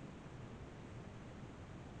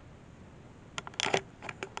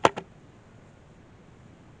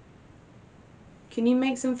 Can you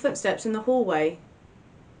make some footsteps in the hallway?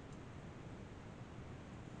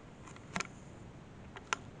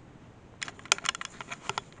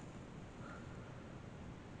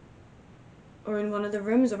 Or in one of the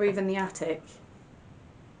rooms, or even the attic?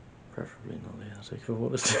 Preferably not the attic, but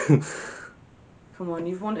what was Come on,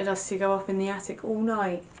 you've wanted us to go up in the attic all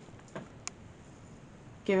night.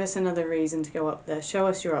 Give us another reason to go up there. Show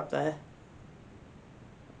us you're up there.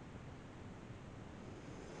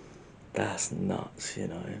 That's nuts, you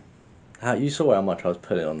know. How you saw how much I was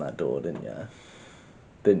putting on that door, didn't you?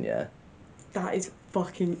 Didn't you? That is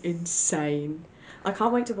fucking insane. I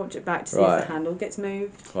can't wait to watch it back to see Right. if the handle gets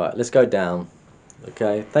moved. Right, let's go down.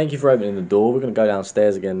 Okay, thank you for opening the door. We're going to go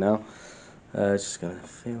downstairs again now. Just going to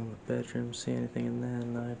feel the bedroom, see anything in there?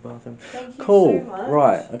 No, bathroom. Thank you Cool, so much.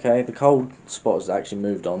 right, okay, the cold spot has actually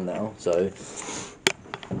moved on now, so...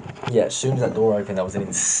 Yeah, as soon as that door opened, that was an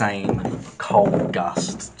insane cold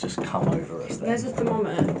gust just come over us then. There's a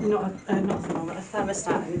thermometer, not a thermometer, a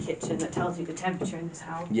thermostat in the kitchen that tells you the temperature in this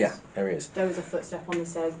house. Yeah, there he is. There was a footstep on the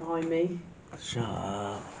stairs behind me. Shut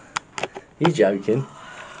up. You joking?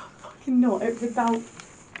 Fucking not. It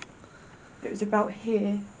was about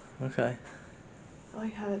here. Okay. I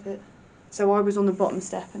heard it. So I was on the bottom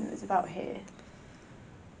step and it was about here.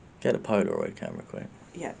 Get a Polaroid camera quick.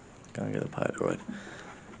 Yeah. Go and get a Polaroid.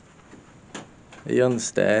 Are you on the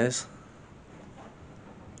stairs?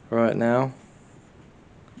 Right now?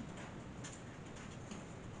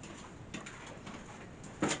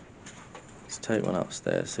 Let's take one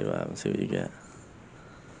upstairs, see what happens, see what you get.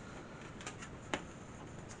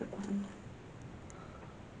 That's the plan.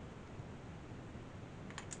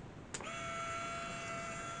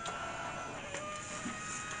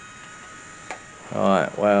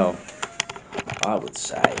 Alright, well, I would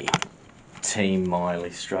say Team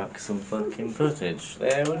Miley struck some fucking footage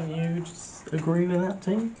there, wouldn't you just agree with that,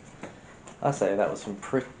 team? I say that was some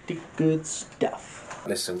pretty good stuff.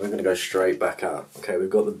 Listen, we're going to go straight back up. Okay, we've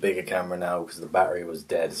got the bigger camera now because the battery was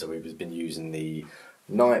dead, so we've been using the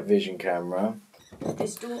night vision camera.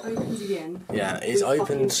 This door opens again. Yeah, it's We fucking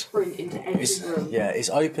opened. sprint into every room. Yeah, it's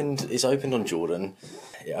opened. It's opened on Jordan.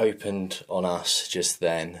 It opened on us just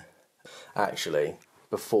then. Actually,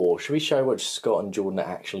 before, should we show what Scott and Jordan are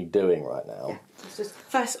actually doing right now?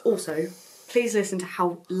 First, also, please listen to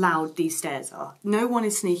how loud these stairs are. No one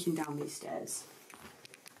is sneaking down these stairs.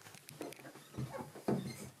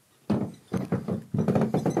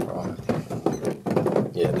 Right.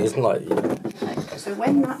 Yeah, there's like. So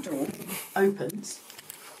when that door opens,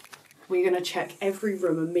 we're going to check every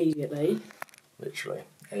room immediately. Literally,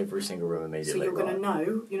 every single room immediately. So you're going to right.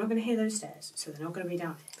 know, you're not going to hear those stairs, so they're not going to be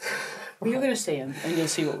down here. But you're going to see them, and you'll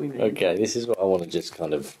see what we mean. Okay, this is what I want to just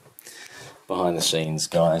kind of behind the scenes,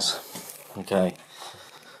 guys. Okay,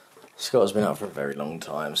 Scott's been up for a very long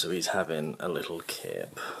time, so he's having a little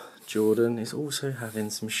kip. Jordan is also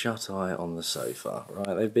having some shut-eye on the sofa.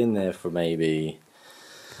 Right, they've been there for maybe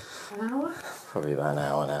An hour? probably about an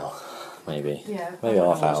hour now, maybe. Yeah, maybe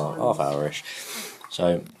about half hour-ish.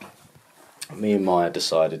 So me and Maya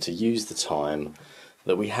decided to use the time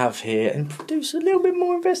that we have here and produce a little bit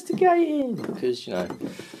more investigating, because, you know,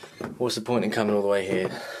 what's the point in coming all the way here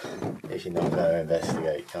if you're not going to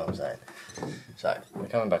investigate, you know what I'm saying? So, we're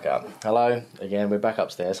coming back up. Hello, again, we're back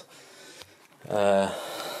upstairs.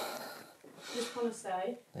 Just want to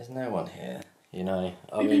say. There's no one here, you know.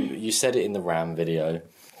 I mean, you said it in the Ram video.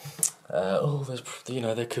 There's, you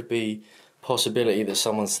know, there could be possibility that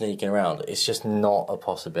someone's sneaking around. It's just not a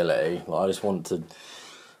possibility. Like, I just want to...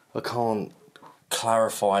 I can't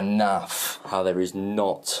clarify enough how there is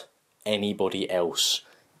not anybody else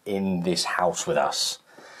in this house with us.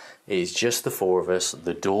 It is just the four of us.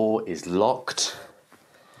 The door is locked.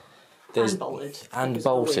 And bolted. And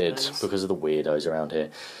bolted because of the weirdos around here.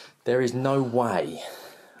 There is no way,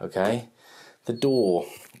 okay? The door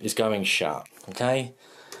is going shut, okay?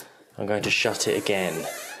 I'm going to shut it again.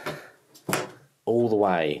 All the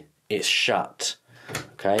way. It's shut,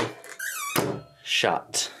 okay?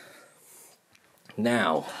 Shut.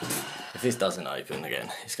 Now, if this doesn't open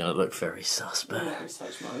again, it's going to look very suspect.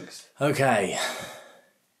 Okay.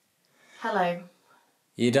 Hello.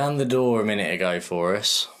 You done the door a minute ago for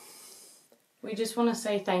us. We just want to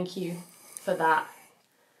say thank you for that.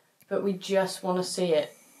 But we just want to see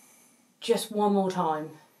it. Just one more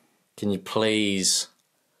time. Can you please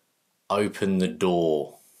open the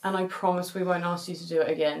door? And I promise we won't ask you to do it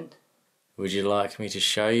again. Would you like me to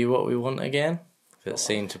show you what we want again? That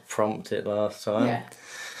seemed to prompt it last time. Yeah.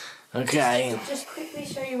 Okay. Just quickly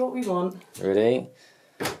show you what we want. Ready?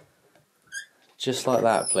 Just like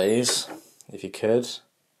that, please. If you could.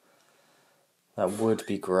 That would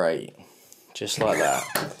be great. Just like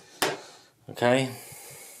that. Okay?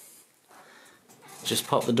 Just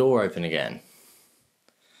pop the door open again.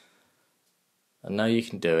 I know you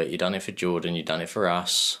can do it. You've done it for Jordan. You've done it for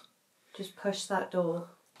us. Just push that door.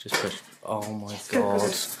 Just push. Oh my god.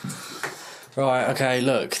 Right, okay,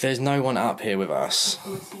 look. There's no one up here with us.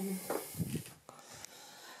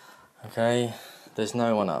 Okay? There's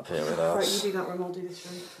no one up here with us. Right, you do that room, I'll do this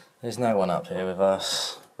room. There's no one up here with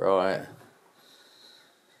us. Right.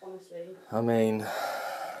 Honestly. I mean,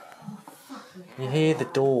 you hear the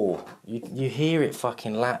door. You hear it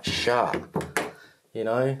fucking latch shut. You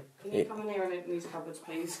know? Can you come in here and open these cupboards,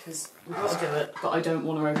 please? Because we've got to do it, but I don't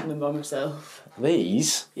want to open them by myself.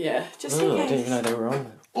 These? Yeah, just Oh, in I case. didn't even know they were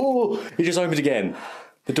on. Oh, it just opened again.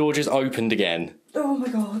 The door just opened again. Oh my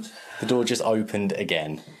god. The door just opened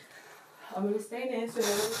again. I'm going to stay in here so no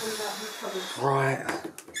one's coming out these cupboards.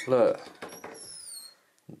 Right. Look.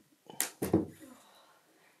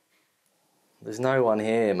 There's no one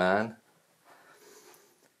here, man.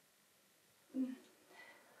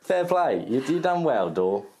 Fair play. You done well,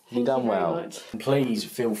 door. You done well. Very much. Please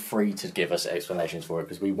feel free to give us explanations for it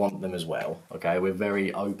because we want them as well. Okay, we're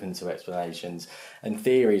very open to explanations and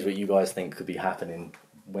theories what you guys think could be happening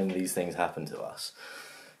when these things happen to us.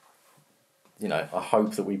 You know, I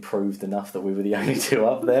hope that we proved enough that we were the only two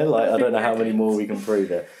up there. Like, I don't know how many more we can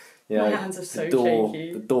prove it. You know, My hands are so the door,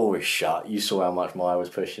 shaky. The door is shut. You saw how much Maya was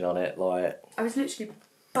pushing on it. Like, I was literally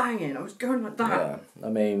banging. I was going like that. yeah. I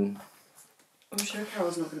mean, I'm sure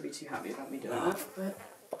Carol's not going to be too happy about me doing that, but...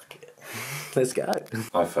 fuck it. Let's go.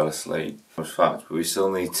 I fell asleep. I was fucked, but we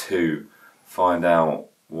still need to find out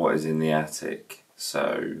what is in the attic.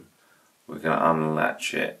 So we're going to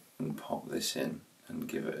unlatch it and pop this in and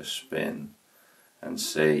give it a spin and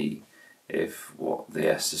see if what the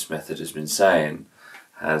Estes method has been saying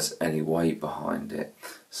has any weight behind it.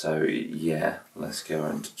 So yeah, let's go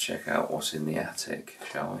and check out what's in the attic,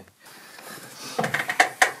 shall we?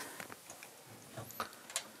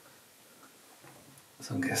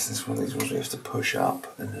 So I'm guessing it's one of these ones we have to push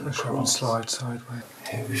up and then Push up and across. slide sideways.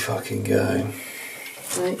 Here we fucking go.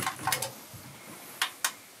 Right.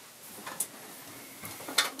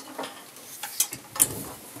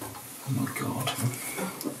 Oh my god.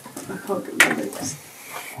 I can't get my legs.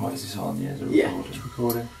 What is this on? Yeah, is it Yeah. recording? It's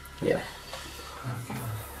recording. Yeah. Okay.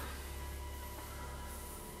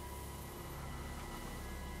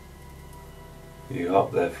 You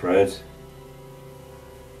up there, Fred?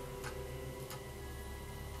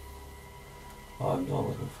 I'm not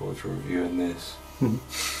looking forward to reviewing this.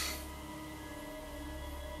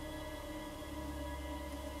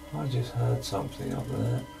 I just heard something up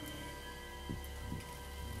there.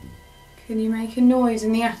 Can you make a noise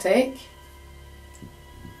in the attic?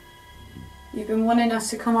 You've been wanting us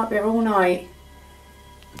to come up here all night.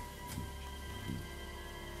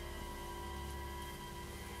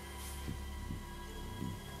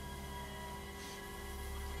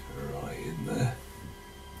 Right in there.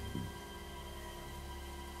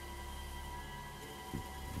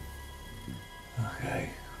 Okay,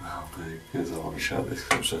 well, because I want to shut this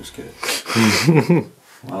because I'm so scared.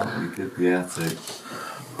 Well, we did the attic.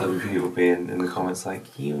 There'll be people being in the comments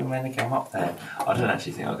like, you were meant to come up there. I don't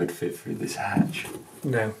actually think I could fit through this hatch.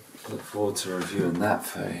 No. Look forward to reviewing that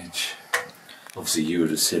footage. Obviously you would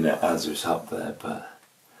have seen it as it was up there, but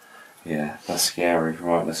yeah, that's scary.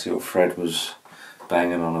 Right, let's see what Fred was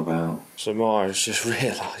banging on about. So Mara's just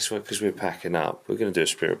realised, because we're packing up, we're going to do a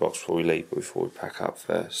spirit box before we leave, but before we pack up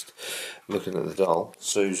first. Looking at the doll,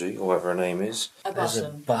 Susie, or whatever her name is. There's a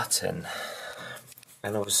button.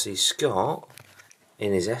 And obviously Scott,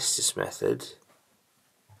 in his Estes method,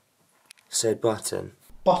 said button.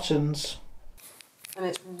 Buttons. And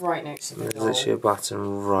it's right next to the There's door. literally a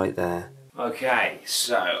button right there. Okay,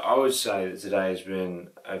 so I would say that today has been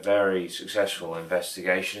a very successful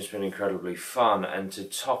investigation. It's been incredibly fun, and to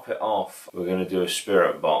top it off, we're going to do a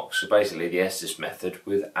spirit box. So basically the Estes method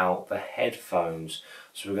without the headphones.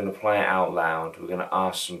 So we're going to play it out loud, we're going to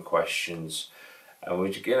ask some questions, and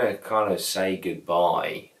we're going to kind of say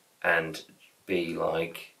goodbye and be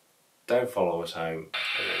like, don't follow us home.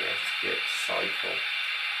 And then we have to get cycle.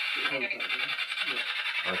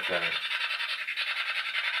 Okay.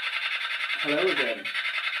 Hello again.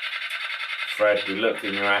 Fred, we looked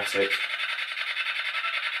in your attic.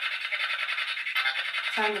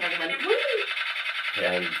 Sounded like it went, woo!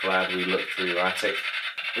 Yeah, I'm glad we looked through your attic.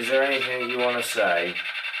 Is there anything you want to say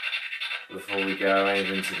before we go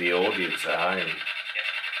anything to the audience at home?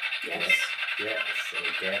 Yes. Yes.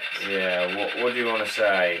 Yeah, what do you want to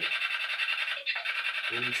say?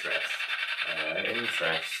 Interest.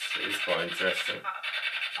 Interest. It's quite interesting.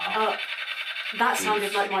 That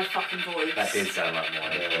sounded like my fucking voice. That did sound like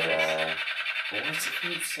mine. Yeah. Why does it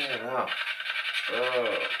keep saying that?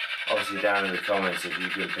 Oh. Obviously down in the comments, if you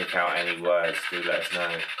can pick out any words, do let us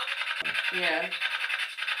know. Yeah.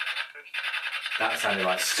 That sounded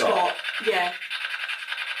like Scott. Yeah.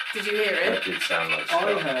 Did you hear That it? did sound like I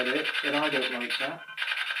Scott. heard it, and I don't like that.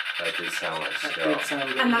 That did sound like That did Scott. sound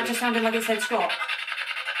like And that just sounded like it said Scott.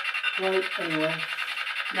 Right, anyway.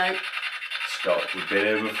 No. Scott, we've been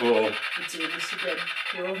here before. Let's do this again.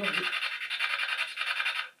 You're all right.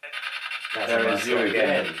 That There sounded is like you Scott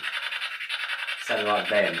again. Sounded like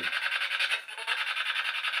Ben.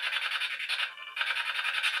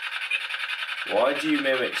 Why do you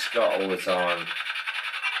mimic Scott all the time?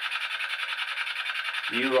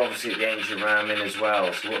 You were obviously at the ancient ramming as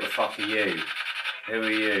well, so what the fuck are you? Who are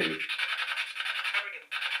you?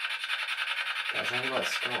 That sounded like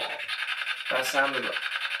Scott. That sounded like...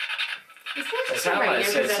 Is It there just a sounded like radio it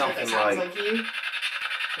said presenter something that sounds like- like you?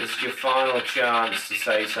 This is your final chance to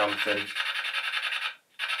say something.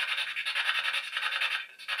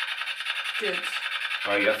 Good.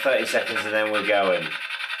 Right, you got 30 seconds and then we're going.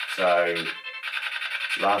 So,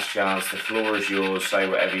 last chance, the floor is yours, say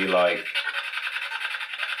whatever you like.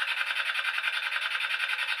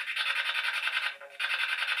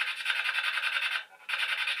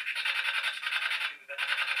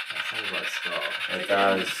 That sounds like Scott. It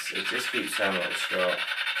does, it just keeps sounding like Scott.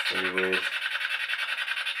 It's really weird.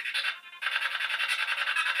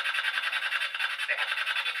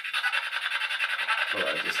 I thought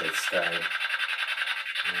I just said stay.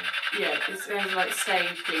 Yeah, it sounds like stay,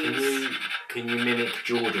 please. Can you mimic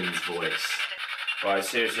Jordan's voice? Right,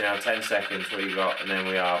 seriously now, 10 seconds, what you got, and then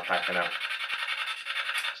we are packing up.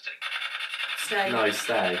 Stay. No,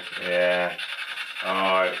 stay. Yeah.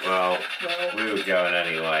 Alright, well, Well, we were going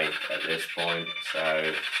anyway at this point,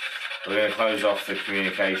 so we're going to close off the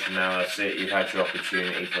communication now. That's it, you've had your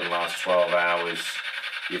opportunity for the last 12 hours.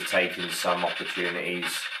 You've taken some opportunities.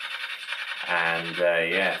 And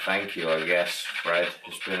yeah, thank you, I guess, Fred.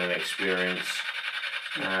 It's been an experience.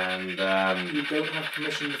 And You don't have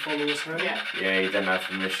permission to follow us home. yeah. yeah, you don't have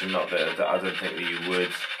permission, not that I don't think that you would.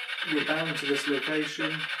 You're bound to this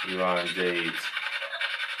location. You are indeed.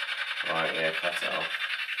 Right, yeah, cut it off.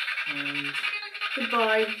 And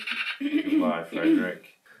Goodbye. Goodbye, Frederick.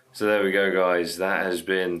 So there we go, guys. That has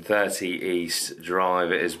been 30 East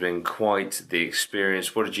Drive. It has been quite the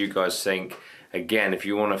experience. What did you guys think? Again, if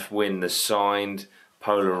you want to win the signed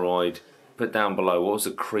Polaroid, put down below what was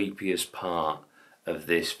the creepiest part of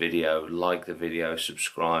this video. Like the video,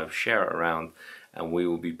 subscribe, share it around, and we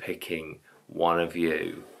will be picking one of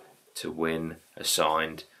you to win a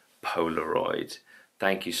signed Polaroid.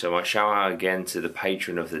 Thank you so much. Shout out again to the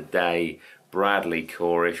patron of the day, Bradley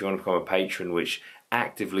Corey. If you want to become a patron, which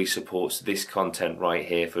actively supports this content right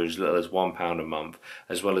here for as little as £1 a month,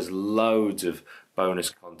 as well as loads of bonus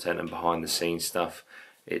content and behind the scenes stuff,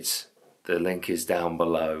 the link is down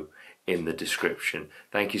below in the description.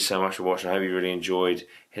 Thank you so much for watching. I hope you really enjoyed.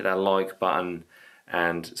 Hit that like button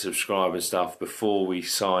and subscribe and stuff. Before we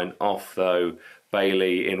sign off though,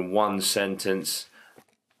 Bailey, in one sentence.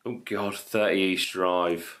 Oh god, 30 East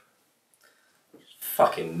Drive.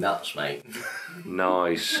 Fucking nuts, mate.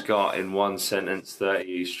 Nice. Scott, in one sentence, 30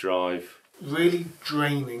 East Drive. really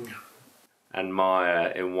draining. And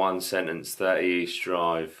Maya, in one sentence, 30 East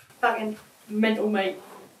Drive. Fucking mental, mate.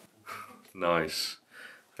 Nice.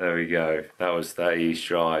 There we go. That was 30 East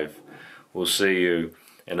Drive. We'll see you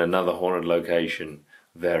in another haunted location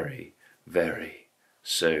very, very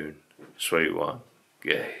soon. Sweet one.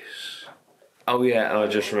 Yes. Oh yeah, and I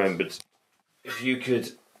just remembered, if you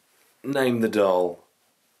could name the doll,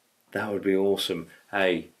 that would be awesome.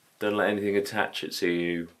 Hey, don't let anything attach it to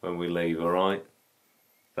you when we leave, alright?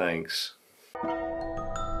 Thanks.